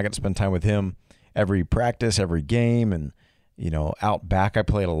way and I got to spend time with him every practice, every game. And, out back, I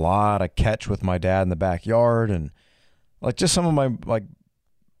played a lot. I catch with my dad in the backyard and like just some of my like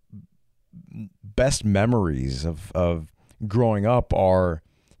best memories of growing up are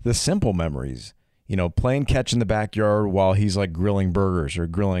the simple memories, playing catch in the backyard while he's like grilling burgers or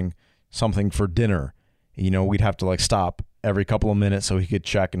grilling something for dinner. We'd have to like stop every couple of minutes so he could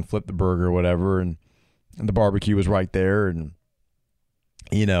check and flip the burger or whatever. And the barbecue was right there. And,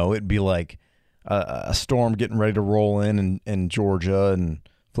 it'd be like a storm getting ready to roll in Georgia and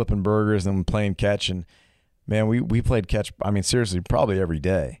flipping burgers and playing catch. And man, we played catch. I mean, seriously, probably every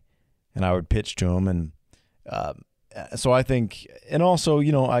day. And I would pitch to him. And, so I think, and also,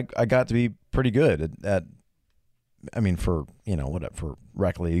 I got to be pretty good at for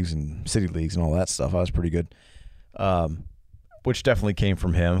rec leagues and city leagues and all that stuff. I was pretty good, which definitely came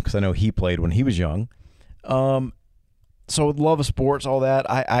from him because I know he played when he was young. So love of sports, all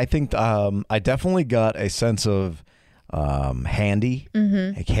that. I think I definitely got a sense of handiness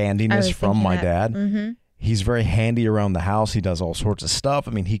from my dad. He's very handy around the house. He does all sorts of stuff.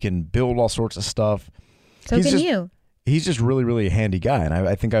 I mean, he can build all sorts of stuff. So can you. He's just really, really a handy guy. And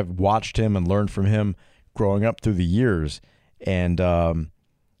I think I've watched him and learned from him growing up through the years. And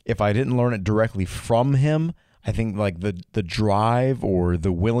if I didn't learn it directly from him, I think like the drive or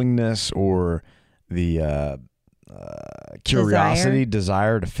the willingness or the curiosity,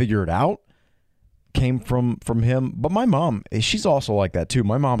 desire to figure it out came from him. But my mom, she's also like that too.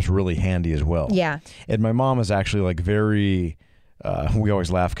 My mom's really handy as well. Yeah. And my mom is actually like very... we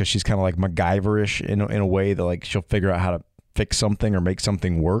always laugh because she's kind of like MacGyver-ish in a way that like she'll figure out how to fix something or make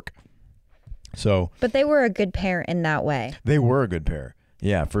something work. So, but they were a good pair in that way. They were a good pair,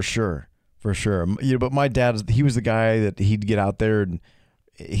 yeah, for sure. But my dad, he was the guy that he'd get out there and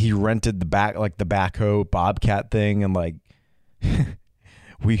he rented the backhoe Bobcat thing, and like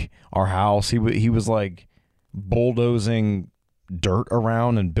our house. He was like bulldozing dirt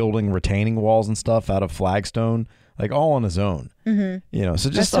around and building retaining walls and stuff out of flagstone, like all on his own. Mm-hmm. So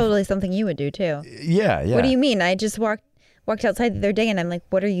just that's totally something you would do too. Yeah. What do you mean? I just walked outside the other day and I'm like,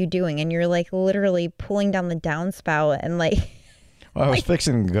 what are you doing? And you're like literally pulling down the downspout and like. Well, I was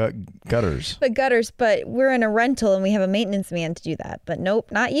fixing gutters. But we're in a rental and we have a maintenance man to do that. But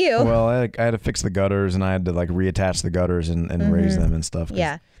nope, not you. Well, I had to fix the gutters and I had to like reattach the gutters and raise them and stuff.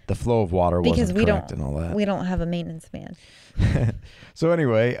 Yeah. The flow of water wasn't correct and all that. We don't have a maintenance man. So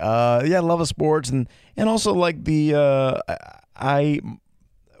anyway, love of sports and also like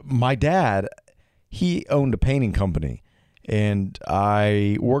my dad, he owned a painting company and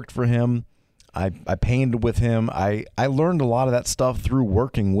I worked for him. I painted with him. I learned a lot of that stuff through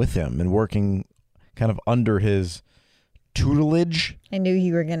working with him and working kind of under his tutelage. I knew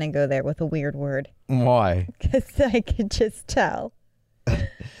you were going to go there with a weird word. Why? Because I could just tell.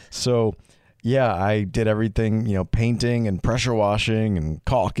 So, yeah, I did everything, painting and pressure washing and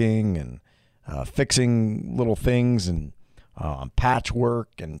caulking and fixing little things and patchwork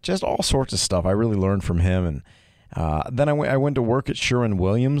and just all sorts of stuff. I really learned from him. And then I went to work at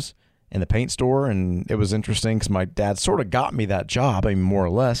Sherwin-Williams in the paint store, and it was interesting because my dad sort of got me that job. I mean, more or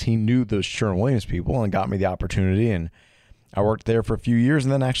less, he knew those Sherwin-Williams people and got me the opportunity, and I worked there for a few years,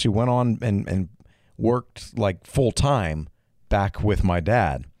 and then actually went on and worked like full time back with my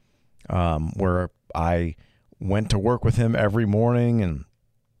dad, where I went to work with him every morning. And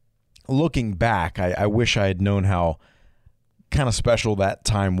looking back, I wish I had known how kind of special that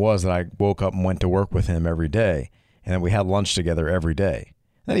time was that I woke up and went to work with him every day, and then we had lunch together every day.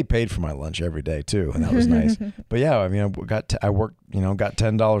 And he paid for my lunch every day too, and that was nice. But yeah, I mean, I worked, got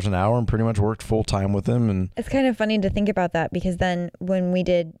 $10 an hour and pretty much worked full time with him. And it's kind of funny to think about that because then when we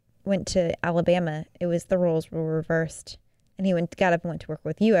went to Alabama, it was the roles were reversed, and he got up and went to work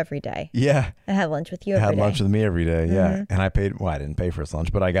with you every day. Yeah, and had lunch with you. Had lunch with me every day. Yeah, and I paid. Well, I didn't pay for his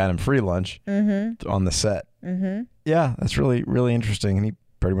lunch, but I got him free lunch on the set. Yeah, that's really really interesting, and he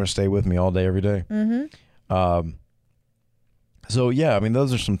pretty much stayed with me all day every day. So yeah, I mean,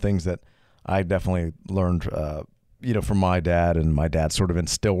 those are some things that I definitely learned, from my dad, and my dad sort of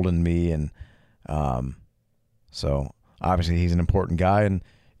instilled in me, and so obviously he's an important guy,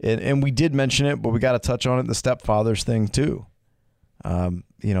 and we did mention it, but we got to touch on it, the stepfathers thing too. My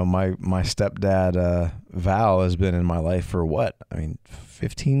stepdad Val has been in my life for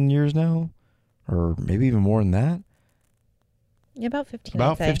 15 years now, or maybe even more than that. Yeah, about 15.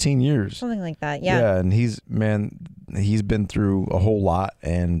 About 15 years. Something like that, yeah. Yeah, and he's been through a whole lot,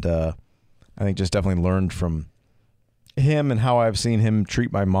 and I think just definitely learned from him and how I've seen him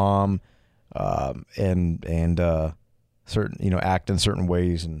treat my mom, and certain, act in certain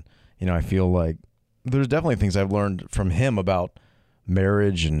ways. And, I feel like there's definitely things I've learned from him about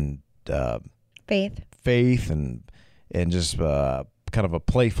marriage and faith and just kind of a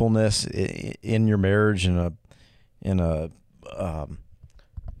playfulness in your marriage and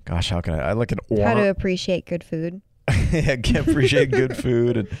how can I like an aura. How to appreciate good food. Yeah, appreciate good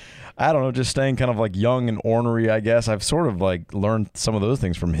food, and I don't know, just staying kind of like young and ornery, I guess. I've sort of like learned some of those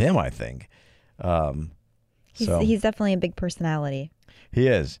things from him, I think. He's definitely a big personality. He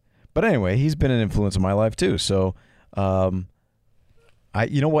is. But anyway, he's been an influence in my life too. So, you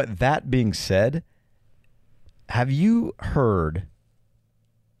know what? That being said, have you heard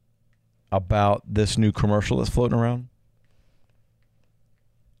about this new commercial that's floating around?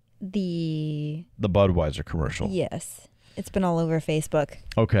 The Budweiser commercial. Yes. It's been all over Facebook.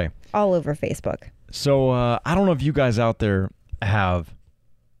 Okay. All over Facebook. So I don't know if you guys out there have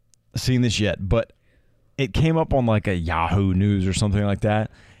seen this yet, but it came up on like a Yahoo News or something like that.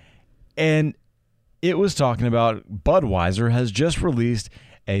 And it was talking about Budweiser has just released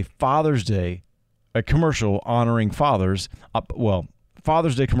a Father's Day, a commercial honoring fathers.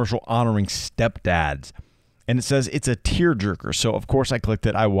 Father's Day commercial honoring stepdads. And it says it's a tearjerker. So, of course, I clicked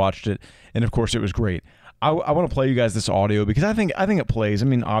it. I watched it. And, of course, it was great. I want to play you guys this audio because I think it plays. I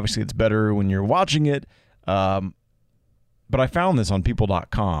mean, obviously, it's better when you're watching it. But I found this on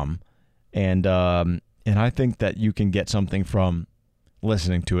people.com. And I think that you can get something from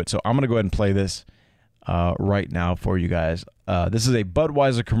listening to it. So I'm going to go ahead and play this right now for you guys. This is a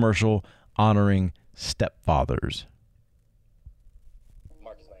Budweiser commercial honoring stepfathers.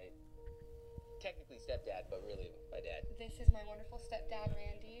 Mark is my technically stepdad, but really my dad. This is my wonderful stepdad,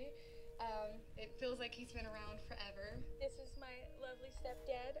 Randy. It feels like he's been around forever. This is my lovely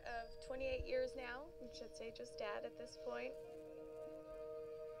stepdad of 28 years now. We should say just dad at this point.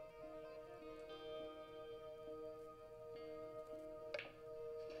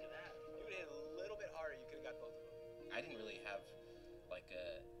 Look at that. You would hit a little bit harder, you could have got both of them. I didn't really have like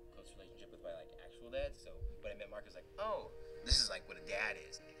a close relationship with my like actual dad. So when I met Mark, I was like, oh, this is like what a dad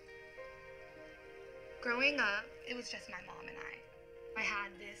is. Growing up, it was just my mom and I. I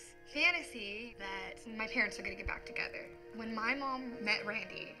had this fantasy that my parents are gonna get back together. When my mom met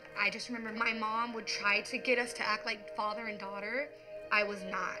Randy, I just remember my mom would try to get us to act like father and daughter. I was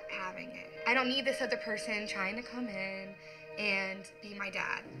not having it. I don't need this other person trying to come in and be my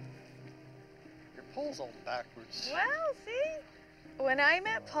dad. Your pole's all backwards. Well, see, when I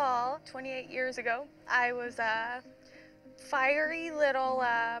met Paul 28 years ago, I was a fiery little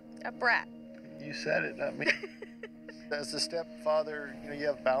a brat. You said it, not me. As a stepfather, you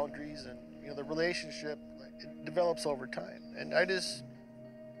have boundaries, and the relationship, it develops over time. And I just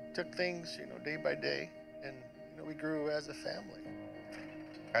took things, day by day, and we grew as a family.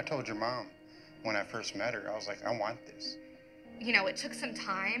 I told your mom when I first met her, I was like, I want this. It took some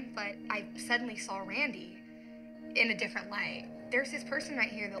time, but I suddenly saw Randy in a different light. There's this person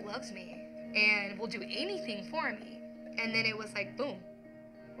right here that loves me and will do anything for me. And then it was like, boom.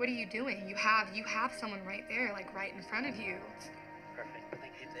 What are you doing? You have someone right there, like right in front of you. Perfect.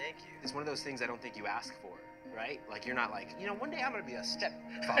 Thank you. It's one of those things I don't think you ask for, right? Like you're not like, one day I'm gonna be a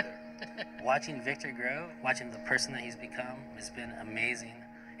stepfather. Watching Victor grow, watching the person that he's become, has been amazing.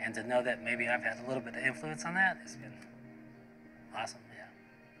 And to know that maybe I've had a little bit of influence on that has been awesome.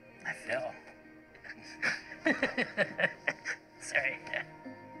 Yeah. I feel. Sorry.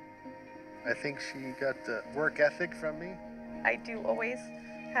 I think she got the work ethic from me. I do always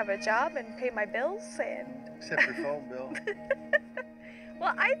have a job and pay my bills and... Except your phone bill.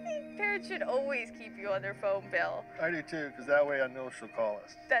 Well, I think parents should always keep you on their phone bill. I do too, because that way I know she'll call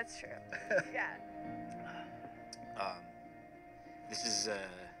us. That's true. Yeah. This is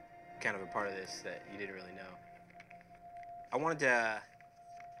kind of a part of this that you didn't really know. I wanted to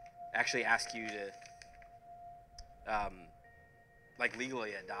actually ask you to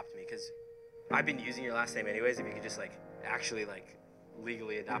legally adopt me, because I've been using your last name anyways. If you could just actually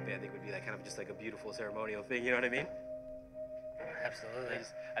legally adopt me, I think would be kind of just a beautiful ceremonial thing, you know what I mean? Absolutely.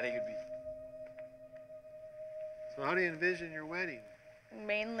 I think it would be. So how do you envision your wedding?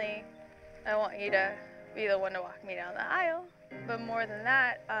 Mainly, I want you to be the one to walk me down the aisle. But more than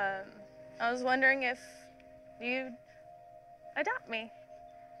that, I was wondering if you'd adopt me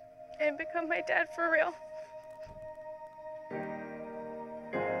and become my dad for real.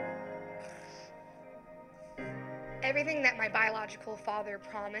 Everything that my biological father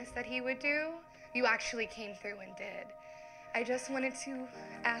promised that he would do, you actually came through and did. I just wanted to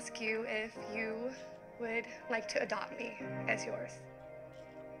ask you if you would like to adopt me as yours.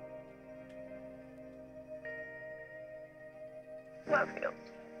 Love you.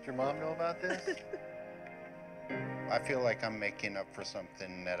 Does your mom know about this? I feel like I'm making up for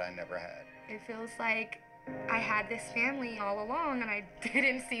something that I never had. It feels like I had this family all along and I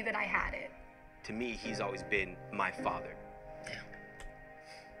didn't see that I had it. To me, he's always been my father.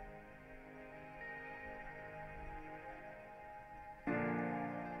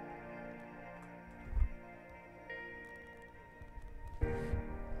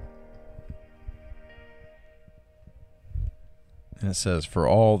 And it says, for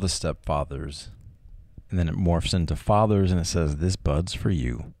all the stepfathers. And then it morphs into fathers, and it says, this bud's for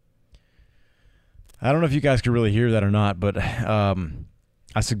you. I don't know if you guys could really hear that or not, but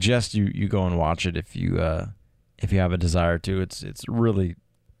I suggest you go and watch it if you have a desire to. It's really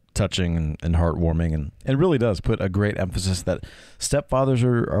touching and heartwarming, and it really does put a great emphasis that stepfathers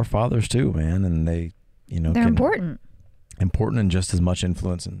are fathers too, man, and they they're important and just as much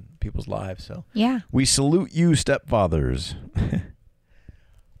influence in people's lives. So yeah, we salute you, stepfathers.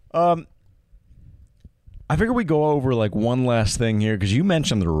 I figure we go over one last thing here because you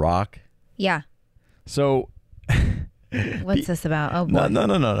mentioned The Rock. Yeah. So what's this about? Oh boy.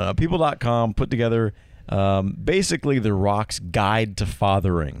 No. People.com put together basically The Rock's guide to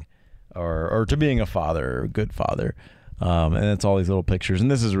fathering or to being a father, or a good father. And it's all these little pictures.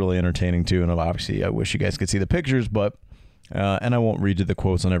 And this is really entertaining too. And obviously I wish you guys could see the pictures, but and I won't read you the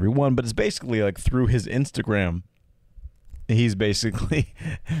quotes on every one, but it's basically through his Instagram, he's basically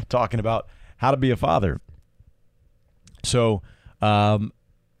talking about how to be a father. So, how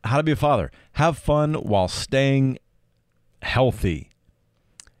to be a father. Have fun while staying healthy.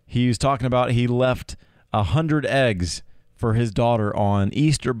 He was talking about he left 100 eggs for his daughter on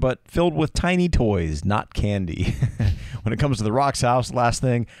Easter, but filled with tiny toys, not candy. When it comes to The Rock's house, last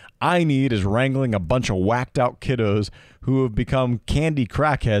thing I need is wrangling a bunch of whacked out kiddos who have become candy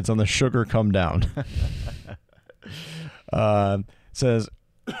crackheads on the sugar come down. Says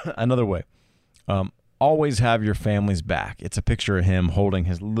another way. Always have your family's back. It's a picture of him holding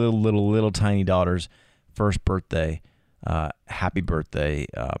his little tiny daughter's first birthday happy birthday,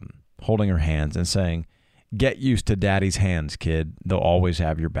 holding her hands and saying, "Get used to daddy's hands, kid. They'll always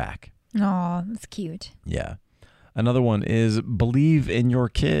have your back." Oh, that's cute. Yeah. Another one is believe in your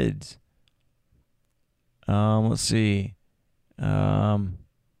kids. Let's see.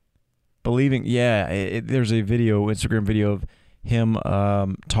 Believing. Yeah. There's a Instagram video of him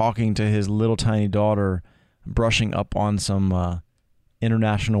talking to his little tiny daughter, brushing up on some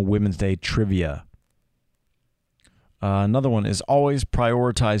International Women's Day trivia. Another one is always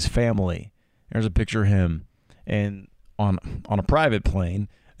prioritize family. There's a picture of him and on a private plane,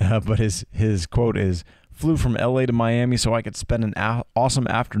 but his quote is, "Flew from LA to Miami so I could spend an awesome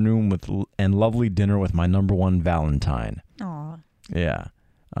afternoon and lovely dinner with my number one Valentine." Aw. Yeah.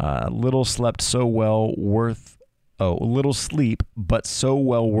 Little sleep, but so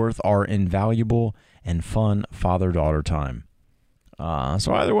well worth our invaluable and fun father-daughter time.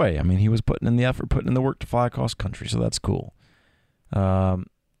 So either way, I mean, he was putting in the effort, putting in the work to fly across country, so that's cool. Another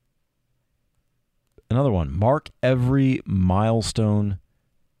one, mark every milestone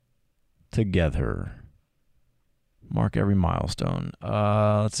together. Mark every milestone.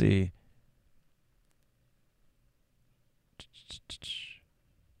 Let's see.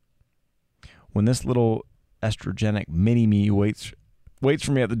 When this little estrogenic mini-me waits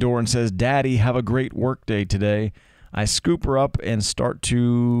for me at the door and says, "Daddy, have a great work day today," I scoop her up and start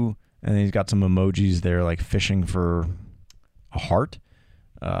to, and he's got some emojis there like fishing for a heart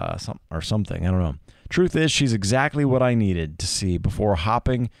or something. I don't know. Truth is, she's exactly what I needed to see before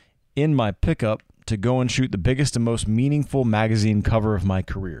hopping in my pickup to go and shoot the biggest and most meaningful magazine cover of my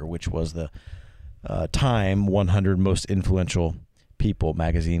career, which was the Time 100 Most Influential People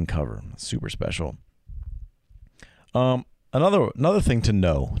magazine cover. Super special. Another thing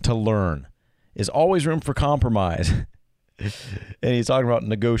to learn is always room for compromise. And he's talking about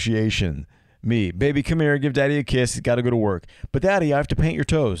negotiation. Me, "Baby, come here, give daddy a kiss. He's got to go to work." "But daddy, I have to paint your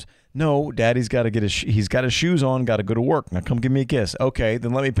toes." "No, daddy's got to get he's got his shoes on, got to go to work. Now come give me a kiss." "Okay,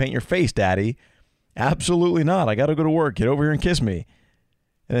 then let me paint your face, daddy." "Absolutely not. I got to go to work. Get over here and kiss me."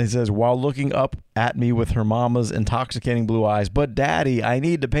 And he says, while looking up at me with her mama's intoxicating blue eyes, "But daddy, I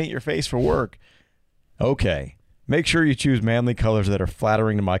need to paint your face for work." "Okay, make sure you choose manly colors that are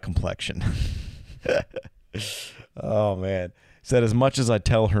flattering to my complexion." Oh, man. Said, as much as I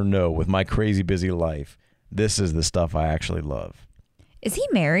tell her no with my crazy busy life, this is the stuff I actually love. Is he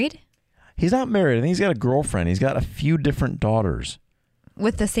married? He's not married. I think he's got a girlfriend. He's got a few different daughters.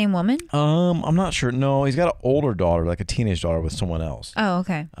 With the same woman? I'm not sure. No, he's got an older daughter, like a teenage daughter with someone else. Oh,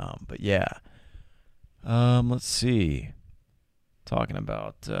 okay. But yeah. Let's see. Talking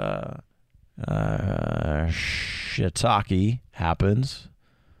about shiitake happens.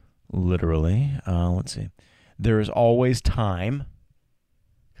 Literally. Let's see. There is always time.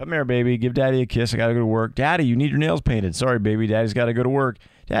 "Come here, baby. Give daddy a kiss. I got to go to work." "Daddy, you need your nails painted." "Sorry, baby. Daddy's got to go to work."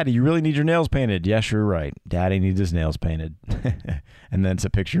 "Daddy, you really need your nails painted." "Yes, you're right. Daddy needs his nails painted." And then it's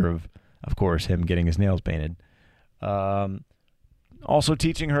a picture of course, him getting his nails painted. Also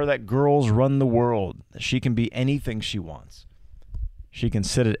teaching her that girls run the world. That she can be anything she wants. She can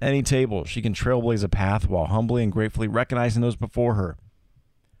sit at any table. She can trailblaze a path while humbly and gratefully recognizing those before her.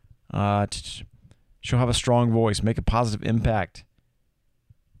 She'll have a strong voice, make a positive impact.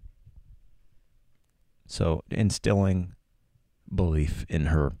 So instilling belief in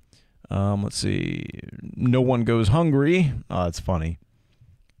her. Let's see. No one goes hungry. Oh, that's funny.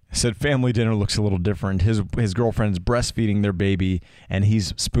 I said family dinner looks a little different. His girlfriend's breastfeeding their baby, and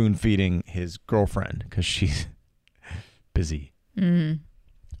he's spoon feeding his girlfriend because she's busy.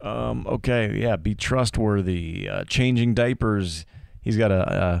 Mm-hmm. Okay, yeah. Be trustworthy. Changing diapers. He's got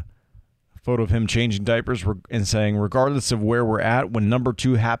a photo of him changing diapers and saying, "Regardless of where we're at, when number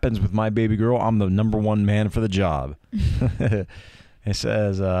 2 happens with my baby girl, I'm the number 1 man for the job." It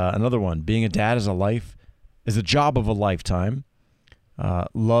says another one, being a dad is a job of a lifetime.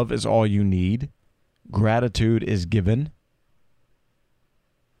 Love is all you need. Gratitude is given.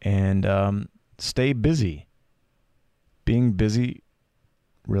 And stay busy. Being busy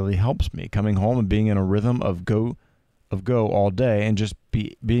really helps me. Coming home and being in a rhythm of go all day and just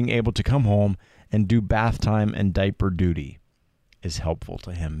being able to come home and do bath time and diaper duty is helpful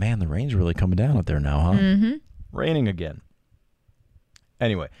to him. Man, the rain's really coming down out there now, huh? Mm-hmm. Raining again.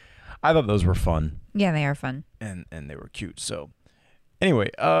 Anyway, I thought those were fun. Yeah, they are fun. And they were cute. So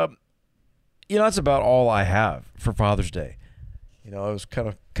anyway, that's about all I have for Father's Day. It was kind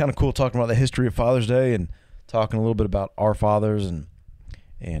of cool talking about the history of Father's Day and talking a little bit about our fathers and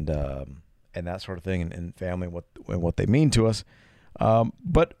that sort of thing and family and what they mean to us.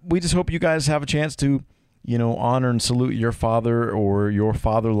 But we just hope you guys have a chance to, honor and salute your father or your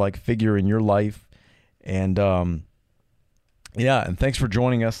father-like figure in your life. And Yeah, and thanks for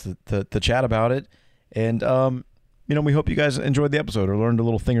joining us to chat about it. And, we hope you guys enjoyed the episode or learned a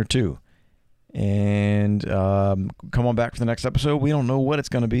little thing or two. And come on back for the next episode. We don't know what it's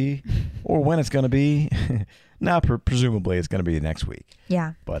going to be or when it's going to be. Presumably it's going to be next week.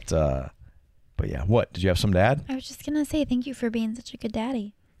 Yeah. But yeah, what? Did you have some to add? I was just going to say thank you for being such a good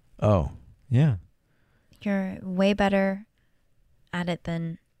daddy. Oh, yeah. You're way better at it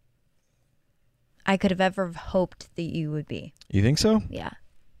than I could have ever hoped that you would be. You think so? Yeah.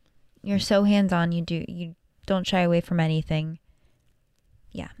 You're so hands-on. You don't shy away from anything.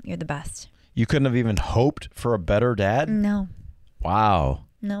 Yeah, you're the best. You couldn't have even hoped for a better dad? No. Wow.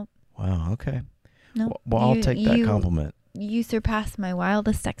 Nope. Wow, okay. Nope. Well, I'll take that compliment. You surpassed my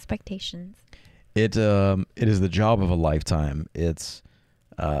wildest expectations. It is the job of a lifetime. It's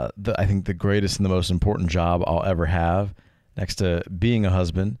I think the greatest and the most important job I'll ever have, next to being a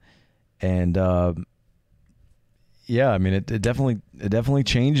husband. And yeah, I mean, it definitely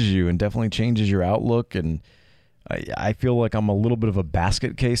changes you and definitely changes your outlook. And I feel like I'm a little bit of a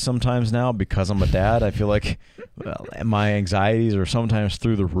basket case sometimes now because I'm a dad. I feel like my anxieties are sometimes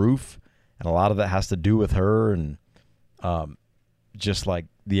through the roof, and a lot of that has to do with her and just like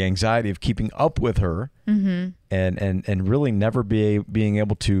the anxiety of keeping up with her, and really never being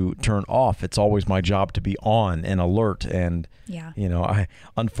able to turn off. It's always my job to be on and alert. And I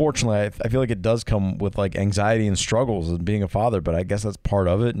unfortunately I feel like it does come with like anxiety and struggles of being a father, but I guess that's part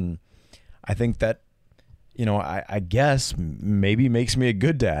of it. And I think that I guess maybe makes me a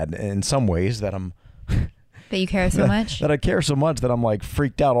good dad in some ways, that I'm that you care so much, that I care so much that I'm like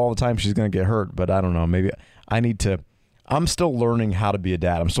freaked out all the time she's going to get hurt. But I don't know, maybe I'm still learning how to be a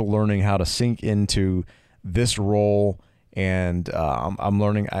dad. I'm still learning how to sink into this role, and I'm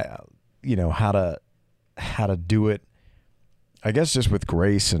learning, how to do it, I guess, just with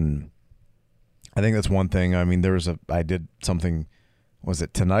grace. And I think that's one thing. I mean, I did something. Was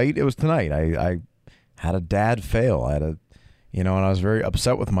it tonight? It was tonight. I had a dad fail. I had and I was very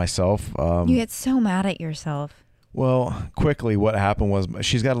upset with myself. You get so mad at yourself. Well, quickly, what happened was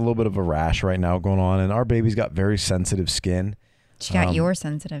she's got a little bit of a rash right now going on, and our baby's got very sensitive skin. She got your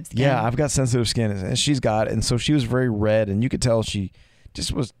sensitive skin. Yeah, I've got sensitive skin, and she's got it. And so she was very red, and you could tell she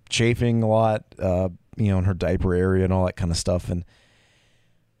just was chafing a lot, in her diaper area and all that kind of stuff. And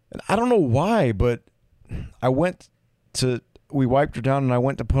I don't know why, but we wiped her down, and I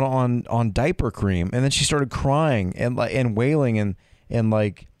went to put on diaper cream, and then she started crying and wailing and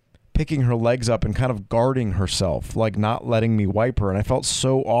picking her legs up and kind of guarding herself, like not letting me wipe her. And I felt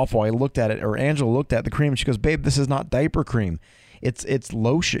so awful. I looked at it, or Angela looked at the cream, and she goes, "Babe, this is not diaper cream. It's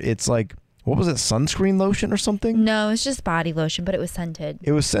lotion. It's like, what was it, sunscreen lotion or something?" No, it's just body lotion, but it was scented.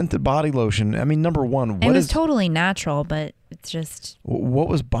 It was scented body lotion. I mean, number one, it was totally natural, but it's just... What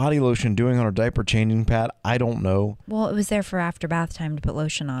was body lotion doing on her diaper changing pad? I don't know. Well, it was there for after bath time to put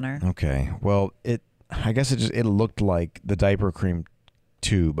lotion on her. Okay. Well, I guess it looked like the diaper cream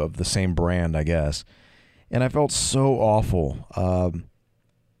tube of the same brand, I guess. And I felt so awful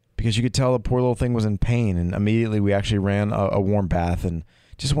because you could tell the poor little thing was in pain. And immediately we actually ran a warm bath and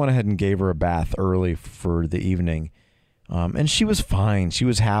just went ahead and gave her a bath early for the evening. And she was fine. She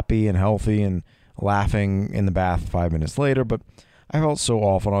was happy and healthy and laughing in the bath 5 minutes later. But I felt so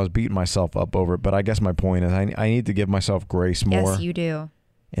awful, and I was beating myself up over it. But I guess my point is I need to give myself grace more. Yes, you do.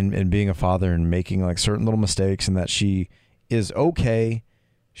 In being a father and making like certain little mistakes, and that she is okay.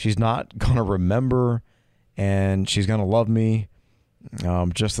 She's not going to remember, and she's going to love me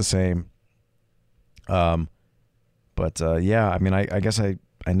just the same. But yeah, I mean, I guess I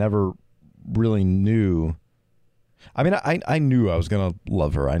never really knew. I mean, I knew I was going to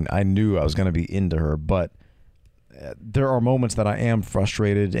love her. I knew I was going to be into her, but there are moments that I am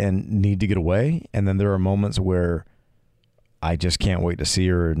frustrated and need to get away. And then there are moments where I just can't wait to see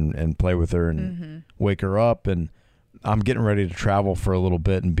her and play with her and wake her up. And I'm getting ready to travel for a little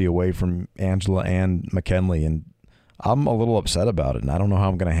bit and be away from Angela and McKinley. And I'm a little upset about it, and I don't know how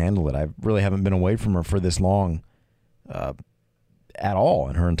I'm going to handle it. I really haven't been away from her for this long at all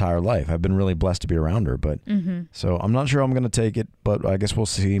in her entire life. I've been really blessed to be around her, but so I'm not sure I'm going to take it, but I guess we'll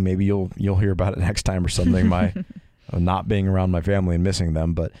see. Maybe you'll hear about it next time or something, my not being around my family and missing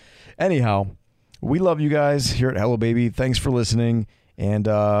them. But anyhow, we love you guys here at Hello Baby. Thanks for listening. And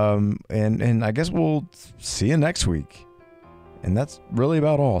I guess we'll see you next week. And that's really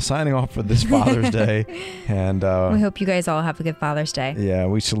about all. Signing off for this Father's Day. And we hope you guys all have a good Father's Day. Yeah,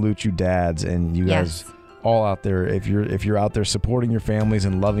 we salute you dads and you guys all out there. If you're out there supporting your families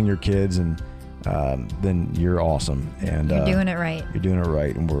and loving your kids, and then you're awesome. And you're doing it right. You're doing it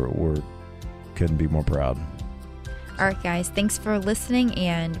right, and we're couldn't be more proud. All right, guys. Thanks for listening,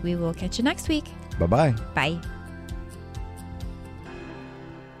 and we will catch you next week. Bye-bye. Bye.